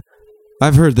man.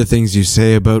 I've heard the things you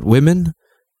say about women.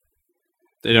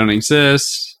 They don't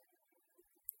exist.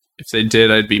 If they did,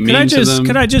 I'd be mean to them.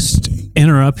 Could I just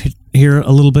interrupt here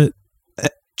a little bit,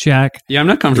 Jack? Yeah, I'm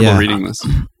not comfortable reading this.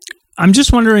 I'm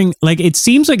just wondering, it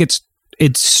seems like it's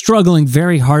struggling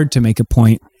very hard to make a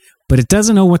point, but it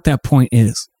doesn't know what that point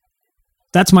is.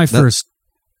 That's my first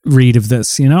read of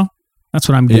this, That's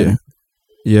what I'm getting.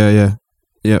 Yeah.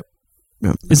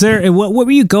 Is there, what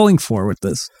were you going for with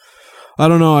this? I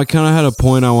don't know. I kind of had a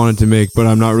point I wanted to make, but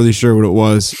I'm not really sure what it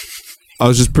was. I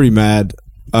was just pretty mad.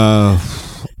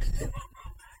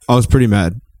 I was pretty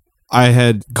mad. I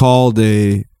had called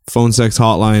a phone sex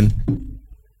hotline,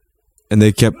 and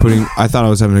they kept I thought I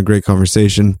was having a great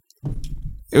conversation.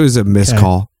 It was a missed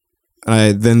call. And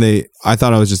I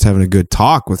thought I was just having a good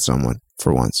talk with someone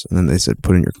for once. And then they said,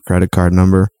 put in your credit card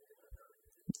number.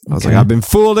 I was like, I've been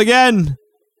fooled again.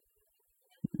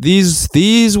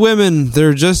 These women,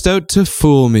 they're just out to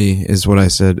fool me, is what I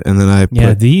said. And then I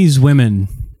put these women.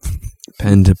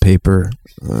 Pen to paper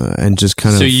and just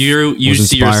kind of. So you see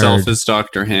inspired. yourself as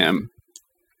Dr. Ham.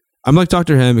 I'm like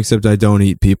Dr. Ham, except I don't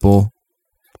eat people.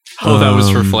 Oh, that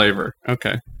was for flavor.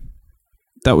 Okay.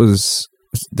 I was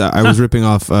ripping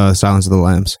off Silence of the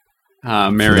Lambs.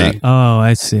 Mary. Oh,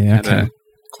 I see. Had Okay. a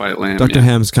quiet lamb. Dr.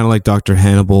 Ham's kind of like Dr.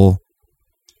 Hannibal.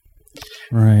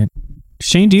 Right.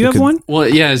 Shane, do you have one? Well,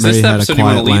 yeah. Is Mary this the had a episode you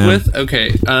want to quiet lead lamb. with?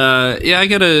 Okay. Yeah, I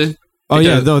gotta. Oh,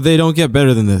 yeah, though they don't get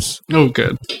better than this. Oh,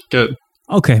 good.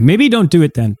 Okay, maybe don't do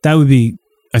it then. That would be,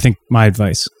 I think, my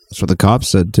advice. That's what the cops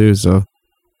said, too, so.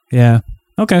 Yeah.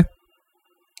 Okay.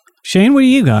 Shane, what do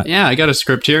you got? Yeah, I got a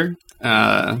script here.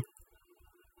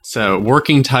 So,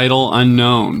 working title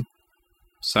unknown.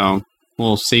 So,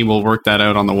 we'll see. We'll work that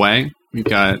out on the way. We've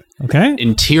got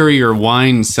interior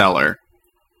wine cellar.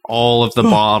 All of the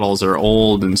bottles are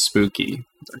old and spooky.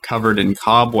 They're covered in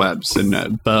cobwebs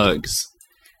and bugs.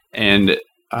 And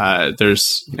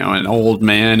there's an old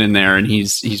man in there, and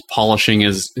he's polishing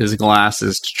his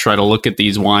glasses to try to look at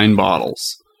these wine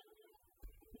bottles.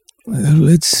 Well,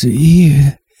 let's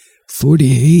see.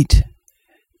 48.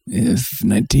 If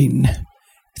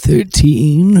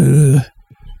 1913.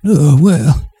 Oh,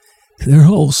 well, they're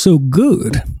all so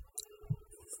good.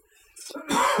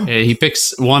 He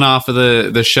picks one off of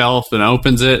the shelf and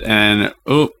opens it, and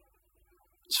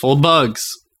it's full of bugs.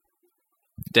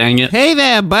 Dang it. Hey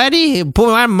there, buddy.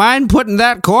 Mind putting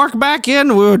that cork back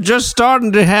in? We're just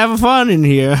starting to have fun in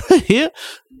here.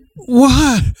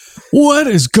 What? What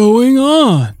is going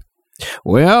on?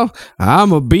 Well,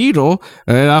 I'm a beetle,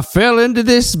 and I fell into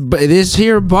this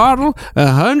here bottle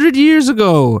 100 years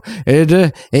ago,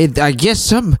 and I guess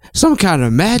some kind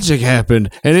of magic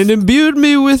happened, and it imbued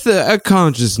me with a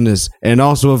consciousness and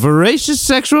also a voracious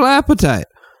sexual appetite.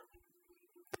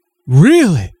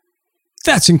 Really?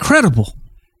 That's incredible.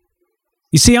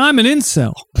 You see, I'm an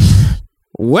incel.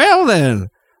 Well then,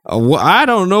 I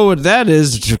don't know what that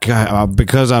is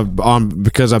because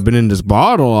I've been in this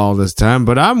bottle all this time,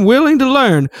 but I'm willing to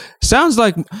learn. Sounds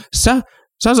like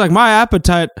my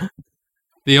appetite.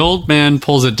 The old man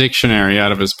pulls a dictionary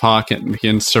out of his pocket and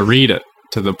begins to read it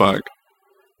to the bug.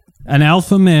 An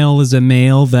alpha male is a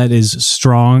male that is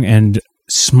strong and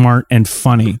smart and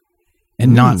funny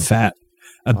and not fat.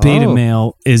 A beta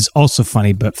male is also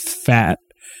funny but fat.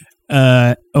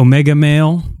 Omega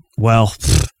male, well,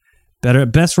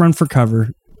 best run for cover.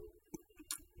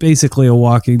 Basically a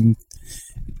walking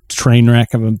train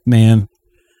wreck of a man.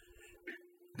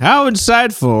 How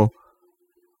insightful.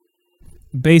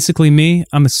 Basically me,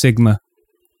 I'm a Sigma.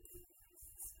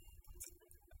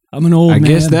 I'm an old man. I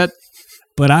guess that.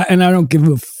 But I don't give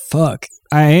a fuck.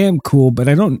 I am cool, but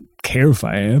I don't care if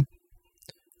I am.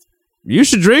 You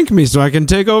should drink me so I can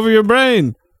take over your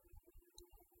brain.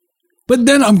 But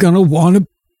then I'm gonna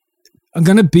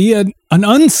be an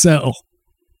uncell.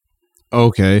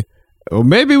 Okay. Well,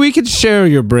 maybe we could share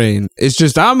your brain. It's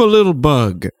just I'm a little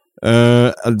bug.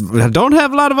 I don't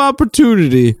have a lot of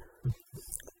opportunity.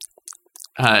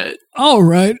 All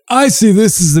right. I see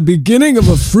this as the beginning of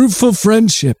a fruitful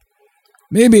friendship.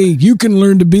 Maybe you can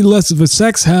learn to be less of a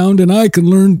sex hound and I can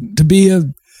learn to be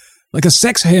a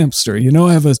sex hamster. You know,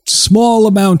 I have a small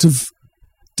amount of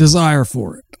desire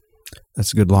for it.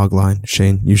 That's a good log line,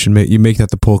 Shane. You should make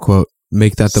that the pull quote.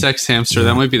 Make that the sex hamster.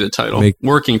 That might be the title.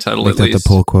 Working title make at that least. the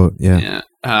pull quote. Yeah.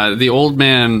 The old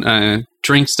man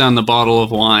drinks down the bottle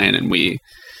of wine, and we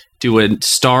do a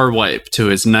star wipe to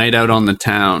his night out on the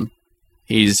town.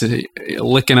 He's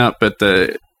licking up at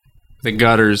the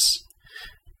gutters.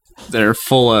 They're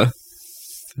full of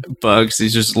bugs.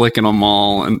 He's just licking them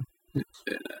all, and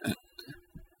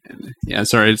yeah.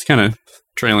 Sorry, it's kind of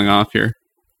trailing off here.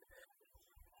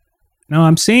 No,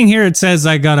 I'm seeing here it says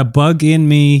I got a bug in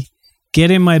me.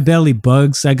 Get in my belly,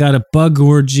 bugs. I got a bug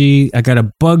orgy. I got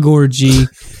a bug orgy.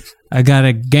 I got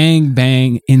a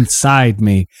gangbang inside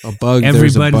me. A bug. Every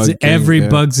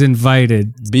bug's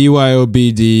invited.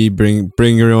 BYOBD.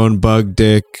 Bring your own bug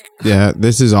dick. Yeah,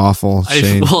 this is awful,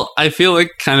 Shane. I feel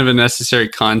like kind of a necessary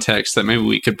context that maybe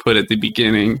we could put at the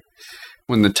beginning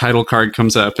when the title card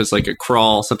comes up as like a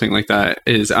crawl, something like that,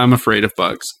 is I'm afraid of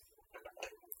bugs.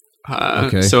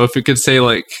 Okay. So if we could say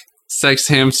like Sex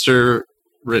Hamster,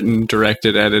 written,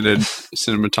 directed, edited,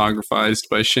 cinematographized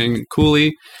by Shane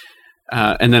Cooley,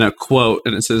 and then a quote,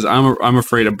 and it says I'm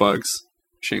afraid of bugs,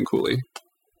 Shane Cooley.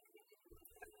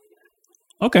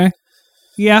 Okay.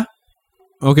 Yeah.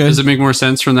 Okay. Does it make more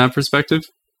sense from that perspective?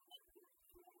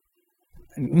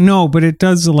 No, but it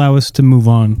does allow us to move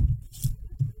on.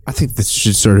 I think this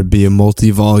should sort of be a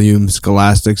multi-volume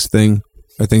Scholastics thing.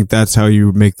 I think that's how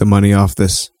you make the money off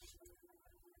this.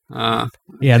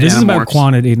 Yeah, this is about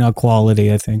quantity, not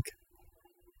quality, I think.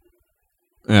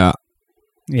 Yeah.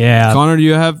 Yeah. Connor, do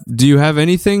you have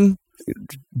anything?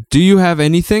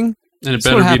 And it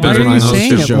better be better than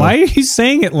those two. Why are you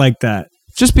saying it like that?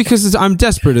 Just because I'm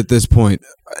desperate at this point.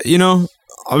 You know,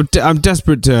 I'm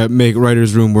desperate to make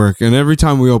Writer's Room work, and every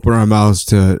time we open our mouths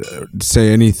to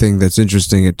say anything that's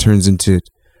interesting, it turns into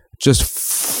just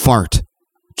fart.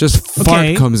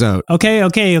 Fart comes out. Okay.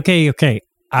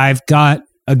 I've got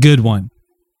a good one.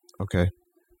 Okay.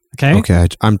 Okay,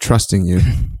 I'm trusting you.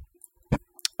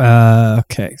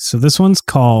 Okay, so this one's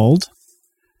called...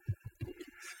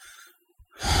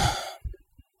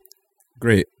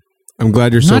 Great. I'm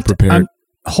glad you're so prepared.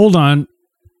 Hold on.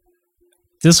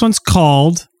 This one's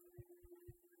called...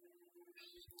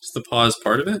 Is the pause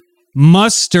part of it?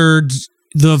 Mustard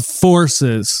the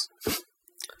Forces.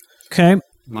 Okay.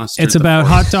 It's about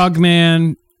Hot Dog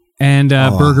Man and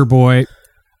Burger Boy.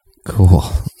 Cool.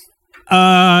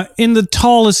 In the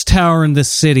tallest tower in the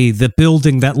city, the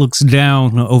building that looks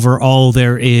down over all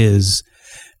there is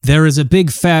a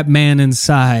big fat man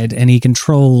inside, and he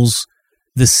controls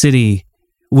the city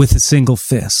with a single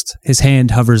fist. His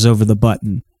hand hovers over the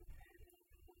button.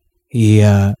 He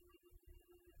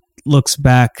looks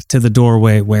back to the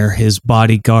doorway where his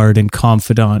bodyguard and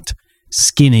confidant,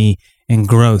 Skinny and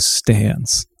Gross,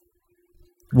 stands,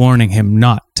 warning him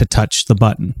not to touch the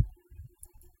button.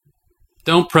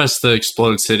 Don't press the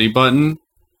Explode City button.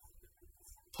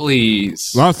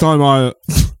 Please. Last time I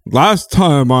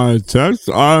checked,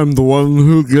 I'm the one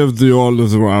who gives the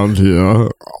orders around here.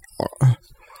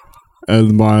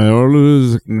 And my order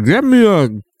is get me a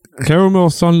caramel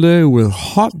sundae with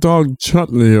hot dog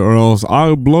chutney, or else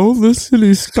I'll blow the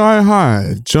city sky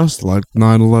high, just like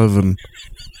 9/11.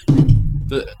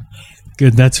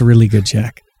 Good. That's really good,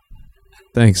 Jack.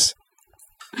 Thanks.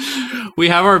 We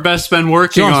have our best men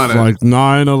working on Just it. like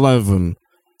 9/11.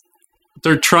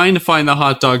 They're trying to find the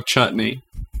hot dog chutney.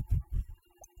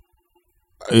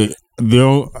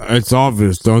 It's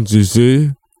obvious, don't you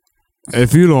see?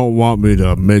 If you don't want me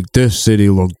to make this city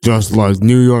look just like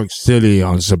New York City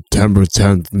on September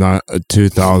 10th,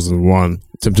 2001,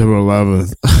 September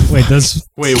 11th.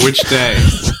 Wait, which day?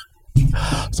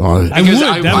 Sorry. Because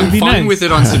That would I'm be fine nice. with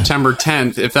it on September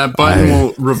 10th. If that button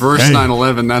will reverse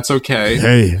 9/11, that's okay.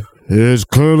 Hey, it is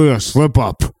clearly a slip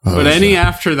up. But any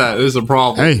after that is a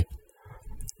problem. Hey,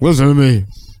 listen to me.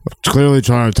 I'm clearly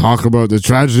trying to talk about the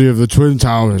tragedy of the Twin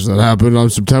Towers that happened on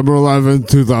September 11th,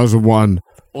 2001.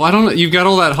 Well, I don't know. You've got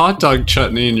all that hot dog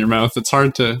chutney in your mouth. It's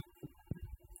hard to.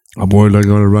 I'm worried I'm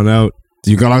going to run out.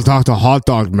 You gotta talk to Hot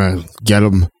Dog Man. Get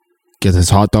him. Get this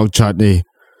hot dog chutney.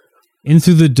 In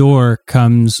through the door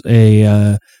comes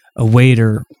a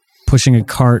waiter pushing a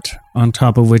cart on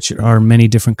top of which are many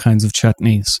different kinds of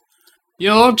chutneys.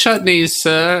 Your chutneys,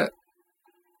 sir.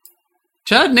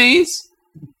 Chutneys?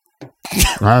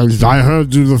 I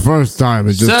heard you the first time.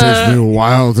 It just Sir. takes me a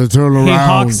while to turn around. He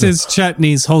hawks his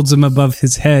chutneys, holds them above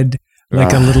his head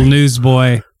like a little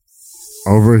newsboy.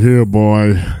 Over here,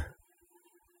 boy.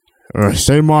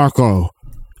 Say Marco.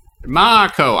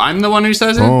 Marco. I'm the one who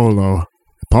says it?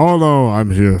 Polo,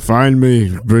 I'm here. Find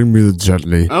me. Bring me the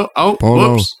chutney. Oh,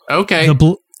 Polo. whoops. Okay.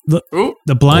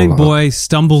 The blind Hold on. boy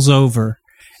stumbles over,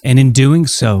 and in doing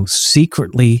so,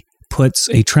 secretly puts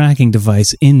a tracking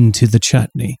device into the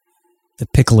chutney, the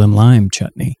pickle and lime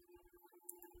chutney.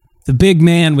 The big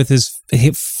man with his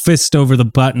fist over the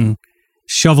button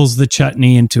shovels the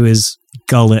chutney into his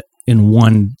gullet in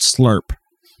one slurp.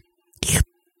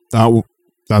 That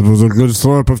was a good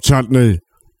slurp of chutney.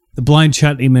 The blind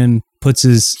chutneyman puts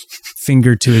his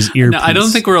finger to his earpiece. No, I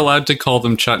don't think we're allowed to call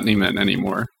them chutney men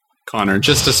anymore, Connor.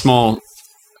 Just a small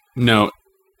note.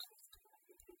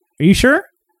 Are you sure?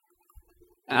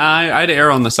 I'd err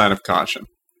on the side of caution.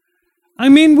 I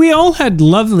mean, we all had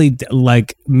lovely,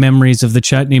 memories of the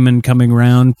chutneyman coming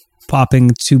around,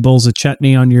 popping 2 bowls of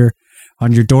chutney on your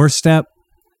doorstep.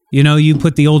 You know, you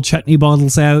put the old chutney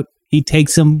bottles out. He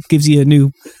takes them, gives you a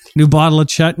new bottle of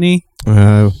chutney.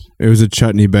 It was a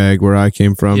chutney bag where I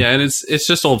came from. Yeah, and it's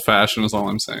just old fashioned is all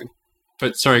I'm saying.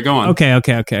 But sorry, go on. Okay.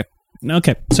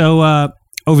 So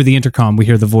over the intercom, we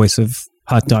hear the voice of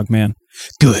Hot Dog Man.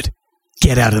 Good.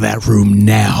 Get out of that room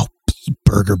now,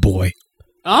 Burger Boy.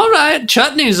 All right,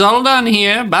 chutney's all done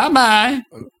here. Bye-bye.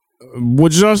 Well,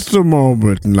 just a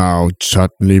moment now,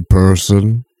 chutney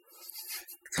person.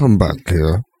 Come back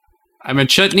here. I'm a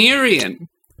chutneyarian.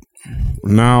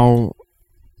 Now,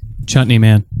 Chutney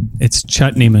Man. It's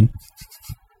Chutneyman.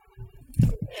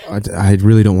 I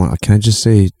really don't want. Can I just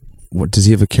say, what does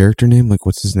he have a character name? Like,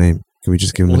 what's his name? Can we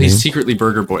just give him Well, a name? he's secretly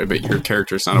Burger Boy, but your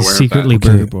character's not He's aware secretly of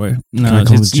that. Burger Boy. Can No, I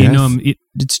call him it's, you Jeff? know him.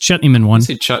 It's Chutneyman 1.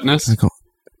 Say chutness?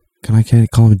 Can I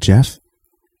call him Jeff?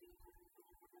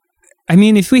 I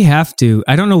mean, if we have to,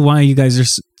 I don't know why you guys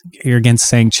are against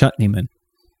saying Chutneyman.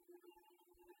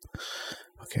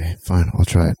 Okay, fine. I'll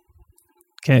try it.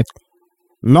 Okay.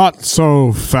 not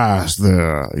so fast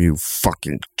there, you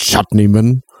fucking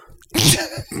chutneyman.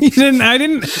 I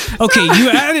didn't. Okay, you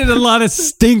added a lot of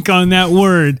stink on that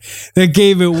word that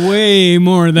gave it way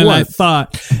more than I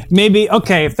thought. Maybe,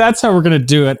 okay, if that's how we're going to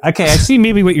do it. Okay, I see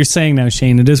maybe what you're saying now,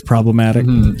 Shane. It is problematic.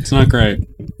 It's not great.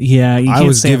 Yeah, you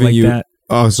can't say it like that.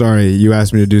 Oh, sorry. You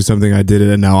asked me to do something. I did it,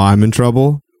 and now I'm in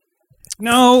trouble.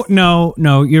 No.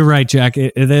 You're right, Jack.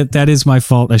 That is my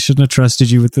fault. I shouldn't have trusted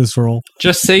you with this role.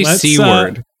 Just say C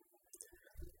word.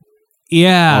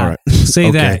 Yeah. All right. Say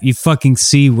Okay. that. You fucking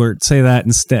C word. Say that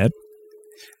instead.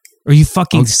 Or you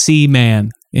fucking C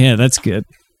man. Yeah, that's good.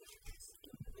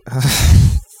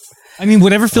 I mean,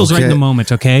 whatever feels right in the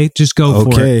moment, okay? Just go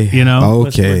for it. You know?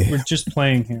 Okay. We're just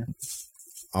playing here.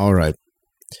 All right.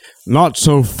 Not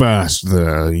so fast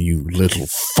there, you little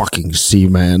fucking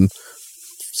seaman.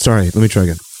 Sorry, let me try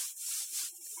again.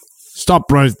 Stop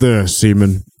right there,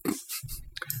 seaman.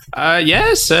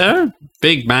 Yes, sir.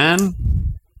 Big man.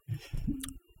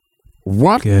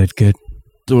 What? Good.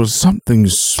 There was something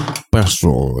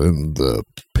special in the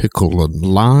pickle and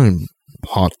lime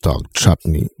hot dog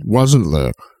chutney, wasn't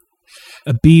there?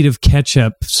 A bead of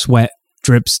ketchup sweat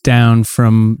drips down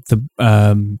from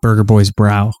the Burger Boy's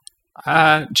brow.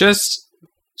 Just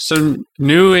some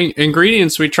new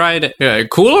ingredients. We tried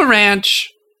Cooler Ranch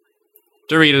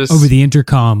Doritos. Over the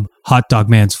intercom, Hot Dog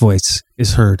Man's voice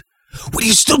is heard. What are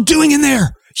you still doing in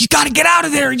there? You got to get out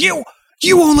of there. You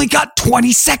only got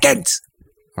 20 seconds.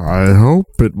 I hope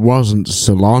it wasn't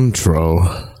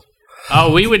cilantro.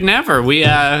 Oh, we would never. We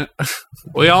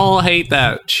all hate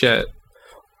that shit.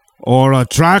 Or a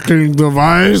tracking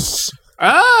device.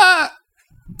 Ah!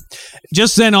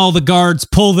 Just then, all the guards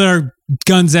pull their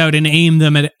guns out and aim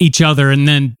them at each other, and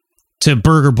then to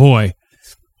Burger Boy.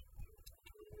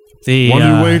 What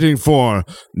are you waiting for?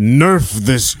 Nerf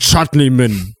this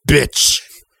chutneyman, bitch.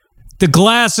 The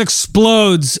glass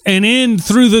explodes, and in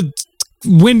through the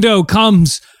window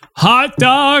comes Hot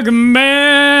Dog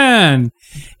Man.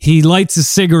 He lights a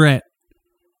cigarette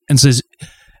and says,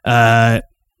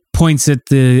 points at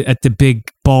the big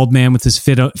bald man with his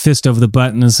fist over the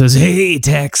button and says, "Hey,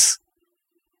 Tex,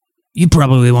 you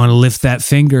probably want to lift that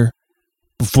finger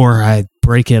before I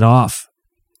break it off."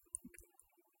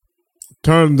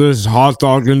 Turn this hot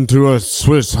dog into a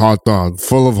Swiss hot dog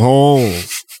full of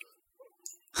holes.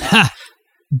 Ha!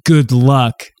 Good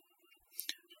luck.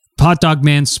 Hot Dog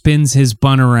Man spins his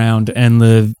bun around, and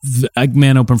the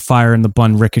man opened fire, and the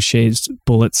bun ricochets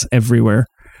bullets everywhere,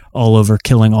 all over,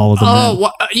 killing all of the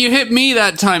men. You hit me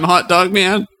that time, Hot Dog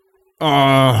Man.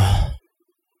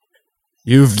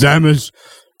 You've damaged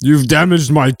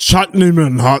my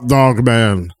chutneyman, Hot Dog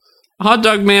Man. Hot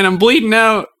Dog Man, I'm bleeding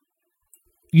out.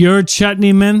 You're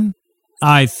chutneyman?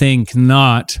 I think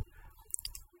not.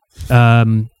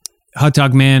 Hot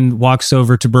Dog Man walks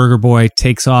over to Burger Boy,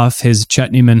 takes off his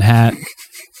chutneyman hat,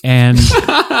 and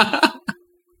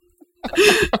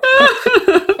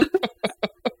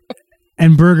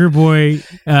and Burger Boy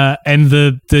and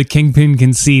the Kingpin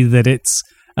can see that it's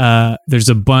there's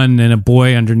a bun and a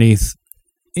boy underneath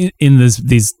in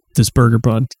this burger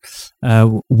bun,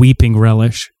 weeping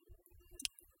relish.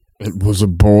 It was a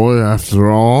boy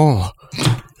after all.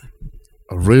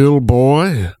 A real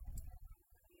boy.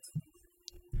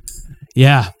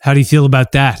 Yeah, how do you feel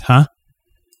about that, huh?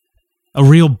 A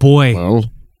real boy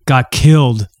got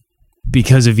killed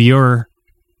because of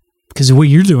what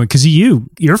you're doing, because of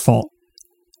your fault.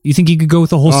 You think you could go with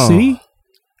the whole city?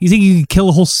 You think you could kill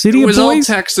a whole city of boys? It was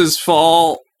all Tex's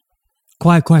fault.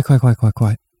 Quiet.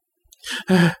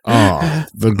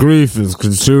 The grief is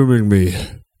consuming me.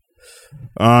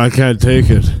 I can't take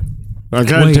it. I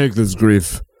can't take this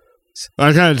grief.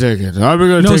 I can't take it. I'm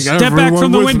going to take everyone step back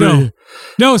from the window. Me.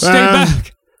 No, stay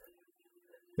back.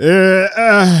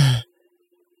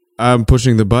 I'm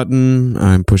pushing the button.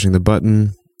 He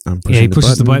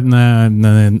pushes the button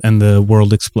and the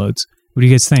world explodes. What do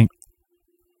you guys think?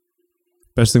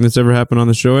 Best thing that's ever happened on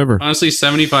the show ever. Honestly,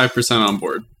 75% on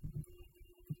board.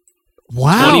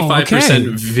 Wow.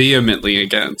 25% vehemently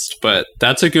against, but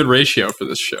that's a good ratio for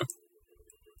this show.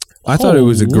 I thought it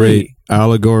was a great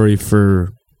allegory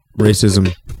for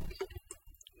racism.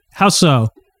 How so?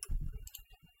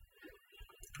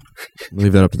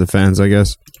 Leave that up to the fans, I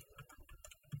guess.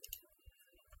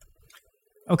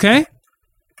 Okay.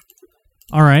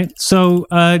 All right. So,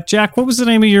 Jack, what was the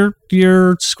name of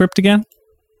your script again?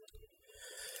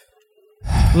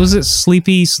 What was it?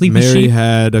 Sleepy Mary Sheep?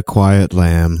 Had a Quiet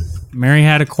Lamb. Mary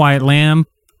Had a Quiet Lamb.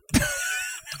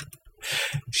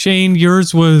 Shane,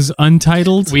 yours was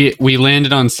Untitled. We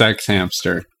landed on Sex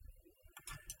Hamster.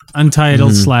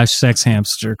 Untitled / Sex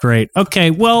Hamster. Great. Okay.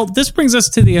 Well, this brings us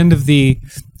to the end of the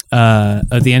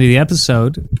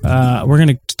episode. We're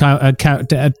going to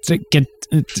get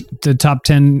the top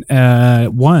 10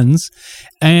 ones,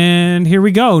 and here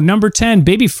we go. Number 10,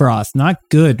 baby froth. Not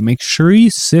good. Make sure you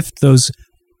sift those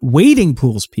wading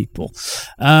pools, people.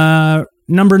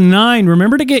 Number 9,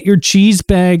 remember to get your cheese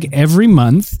bag every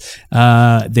month.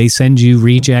 They send you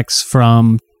rejects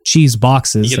from cheese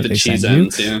boxes. You get the cheese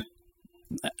ends, yeah.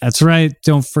 That's right.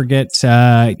 Don't forget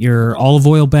your olive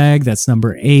oil bag. That's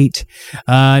number 8.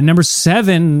 Number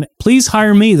 7, please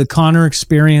hire me, the Connor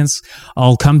Experience.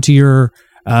 I'll come to your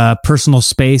personal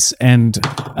space and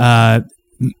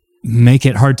make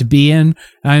it hard to be in.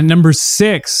 Number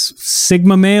 6,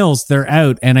 Sigma males. They're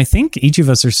out. And I think each of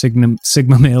us are Sigma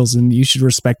males, and you should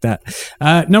respect that.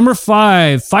 Number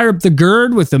 5, fire up the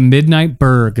GERD with a Midnight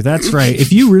Berg. That's right.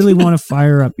 If you really want to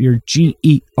fire up your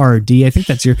GERD, I think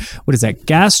that's your, what is that?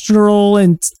 Gastral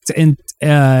and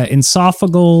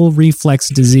esophageal reflex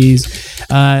disease.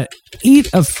 Eat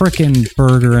a frickin'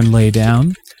 burger and lay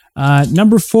down.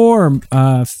 Number 4,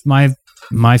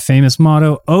 my famous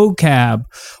motto, OCAB,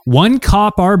 one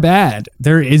cop are bad.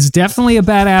 There is definitely a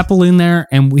bad apple in there,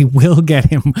 and we will get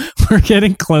him. We're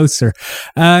getting closer.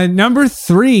 Number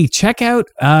 3, check out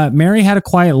Mary Had a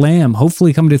Quiet Lamb.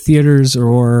 Hopefully come to theaters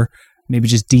or maybe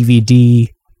just DVD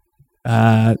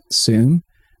soon.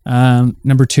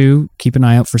 Number 2, keep an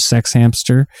eye out for Sex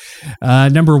Hamster.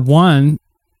 Number 1,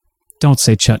 Don't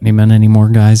say chutneyman anymore,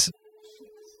 guys.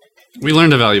 We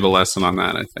learned a valuable lesson on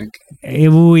that, I think.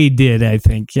 We did, I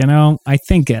think. I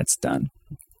think that's done.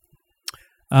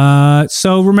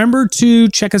 So remember to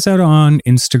check us out on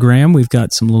Instagram. We've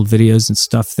got some little videos and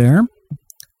stuff there.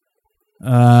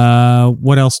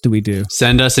 What else do we do?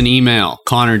 Send us an email.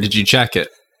 Connor, did you check it?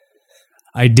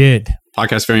 I did.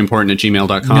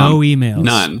 Podcastveryimportant@gmail.com. No emails.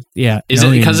 None. Yeah. Is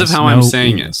it because of how I'm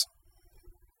saying it?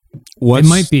 It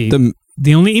might be.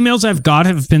 The only emails I've got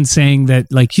have been saying that,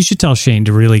 like, you should tell Shane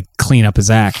to really clean up his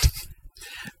act.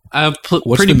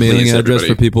 What's the mailing address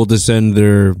for people to send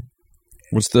their...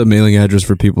 What's the mailing address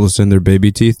for people to send their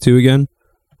baby teeth to again?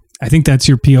 I think that's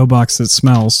your P.O. box that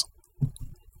smells.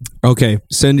 Okay.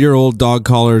 Send your old dog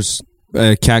collars,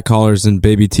 cat collars, and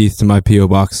baby teeth to my P.O.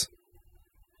 box.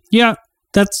 Yeah,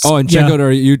 that's... Oh, and check out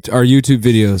our YouTube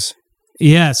videos.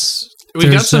 Yes. We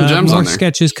got some gems on there. More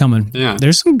sketches coming. Yeah.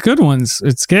 There's some good ones.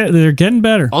 They're getting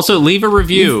better. Also, leave a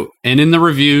review. And in the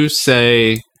review,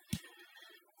 say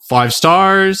 5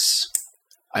 stars.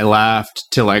 I laughed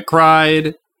till I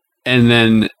cried. And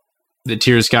then the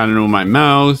tears got into my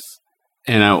mouth.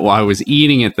 And I was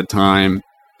eating at the time.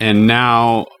 And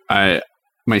now my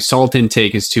salt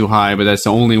intake is too high. But that's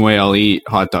the only way I'll eat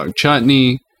hot dog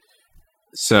chutney.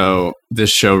 So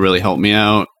this show really helped me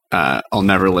out. I'll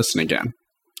never listen again.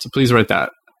 So please write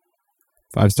that.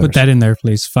 5 stars. Put that in there,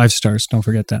 please. 5 stars. Don't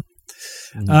forget that.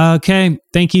 Okay.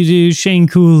 Thank you to Shane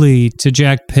Cooley, to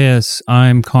Jack Piss.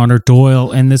 I'm Connor Doyle,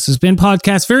 and this has been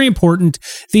Podcast Very Important,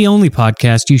 the only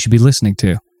podcast you should be listening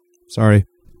to. Sorry.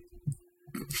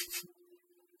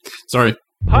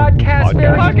 Podcast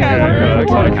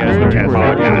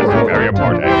very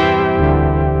important.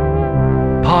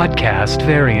 Podcast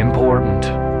Very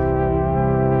Important.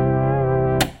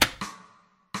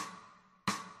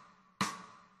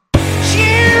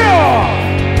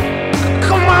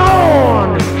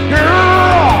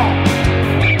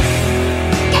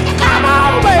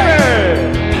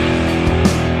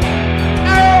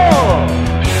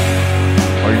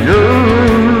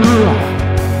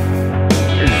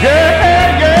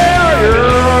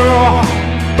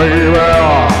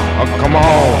 Come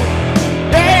on.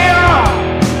 Yeah!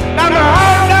 I'm a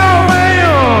hot dog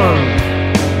man!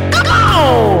 Come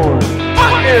on!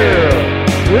 Fuck yeah!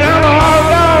 I'm a hot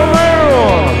dog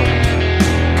man!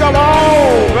 Come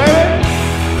on, baby!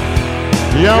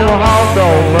 Yeah, I'm a hot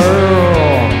dog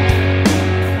man!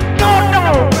 Come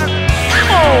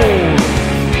on!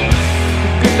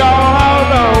 Get the hot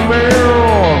dog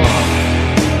man!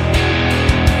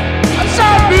 I saw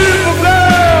a beautiful girl!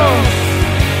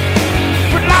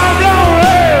 With long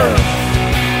hair.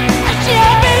 I see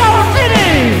a big old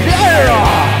city. Yeah.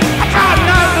 I tried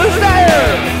not to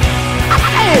stare.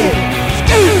 Hey,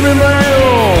 excuse me,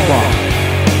 ma'am.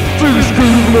 Please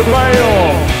excuse me,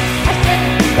 ma'am. I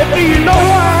said, do you know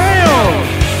who I am?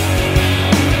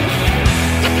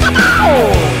 Come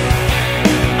on.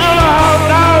 I'm a hot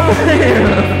dog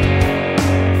man.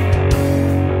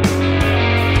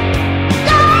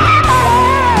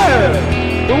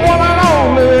 The one and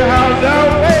only hot dog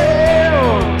man.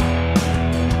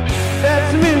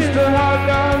 That's Mr. Hot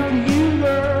Dog to you,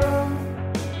 girl.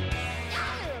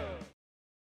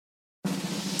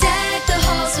 Deck the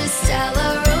halls with Stella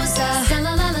Rosa.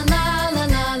 Stella la la la la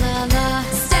la la la.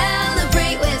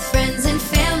 Celebrate with friends and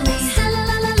family. Stella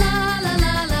la la la la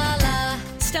la la la.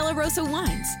 Stella Rosa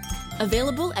wines.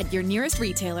 Available at your nearest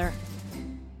retailer.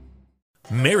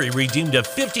 Mary redeemed a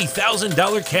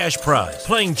 $50,000 cash prize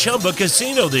playing Chumba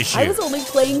Casino this year. I was only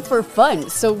playing for fun,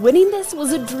 so winning this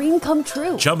was a dream come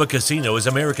true. Chumba Casino is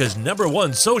America's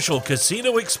 #1 social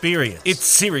casino experience. It's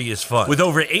serious fun. With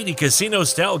over 80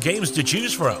 casino-style games to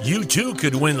choose from, you too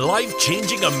could win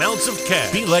life-changing amounts of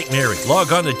cash. Be like Mary.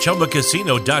 Log on to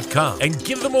ChumbaCasino.com and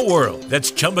give them a whirl.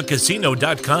 That's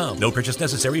ChumbaCasino.com. No purchase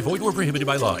necessary. Void where prohibited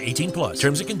by law. 18 plus.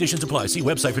 Terms and conditions apply. See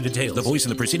website for details. The voice in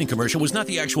the preceding commercial was not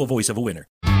the actual voice of a winner.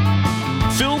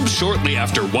 Filmed shortly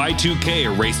after Y2K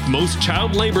erased most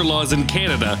child labor laws in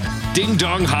Canada, Ding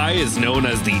Dong High is known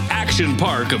as the action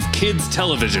park of kids'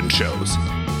 television shows.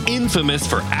 Infamous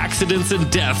for accidents and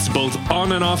deaths both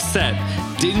on and off set,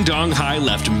 Ding Dong High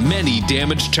left many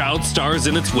damaged child stars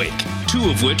in its wake, 2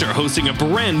 of which are hosting a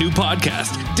brand new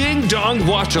podcast, Ding Dong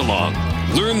Watch Along.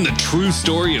 Learn the true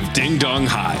story of Ding Dong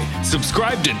High.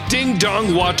 Subscribe to Ding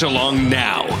Dong Watch Along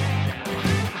now.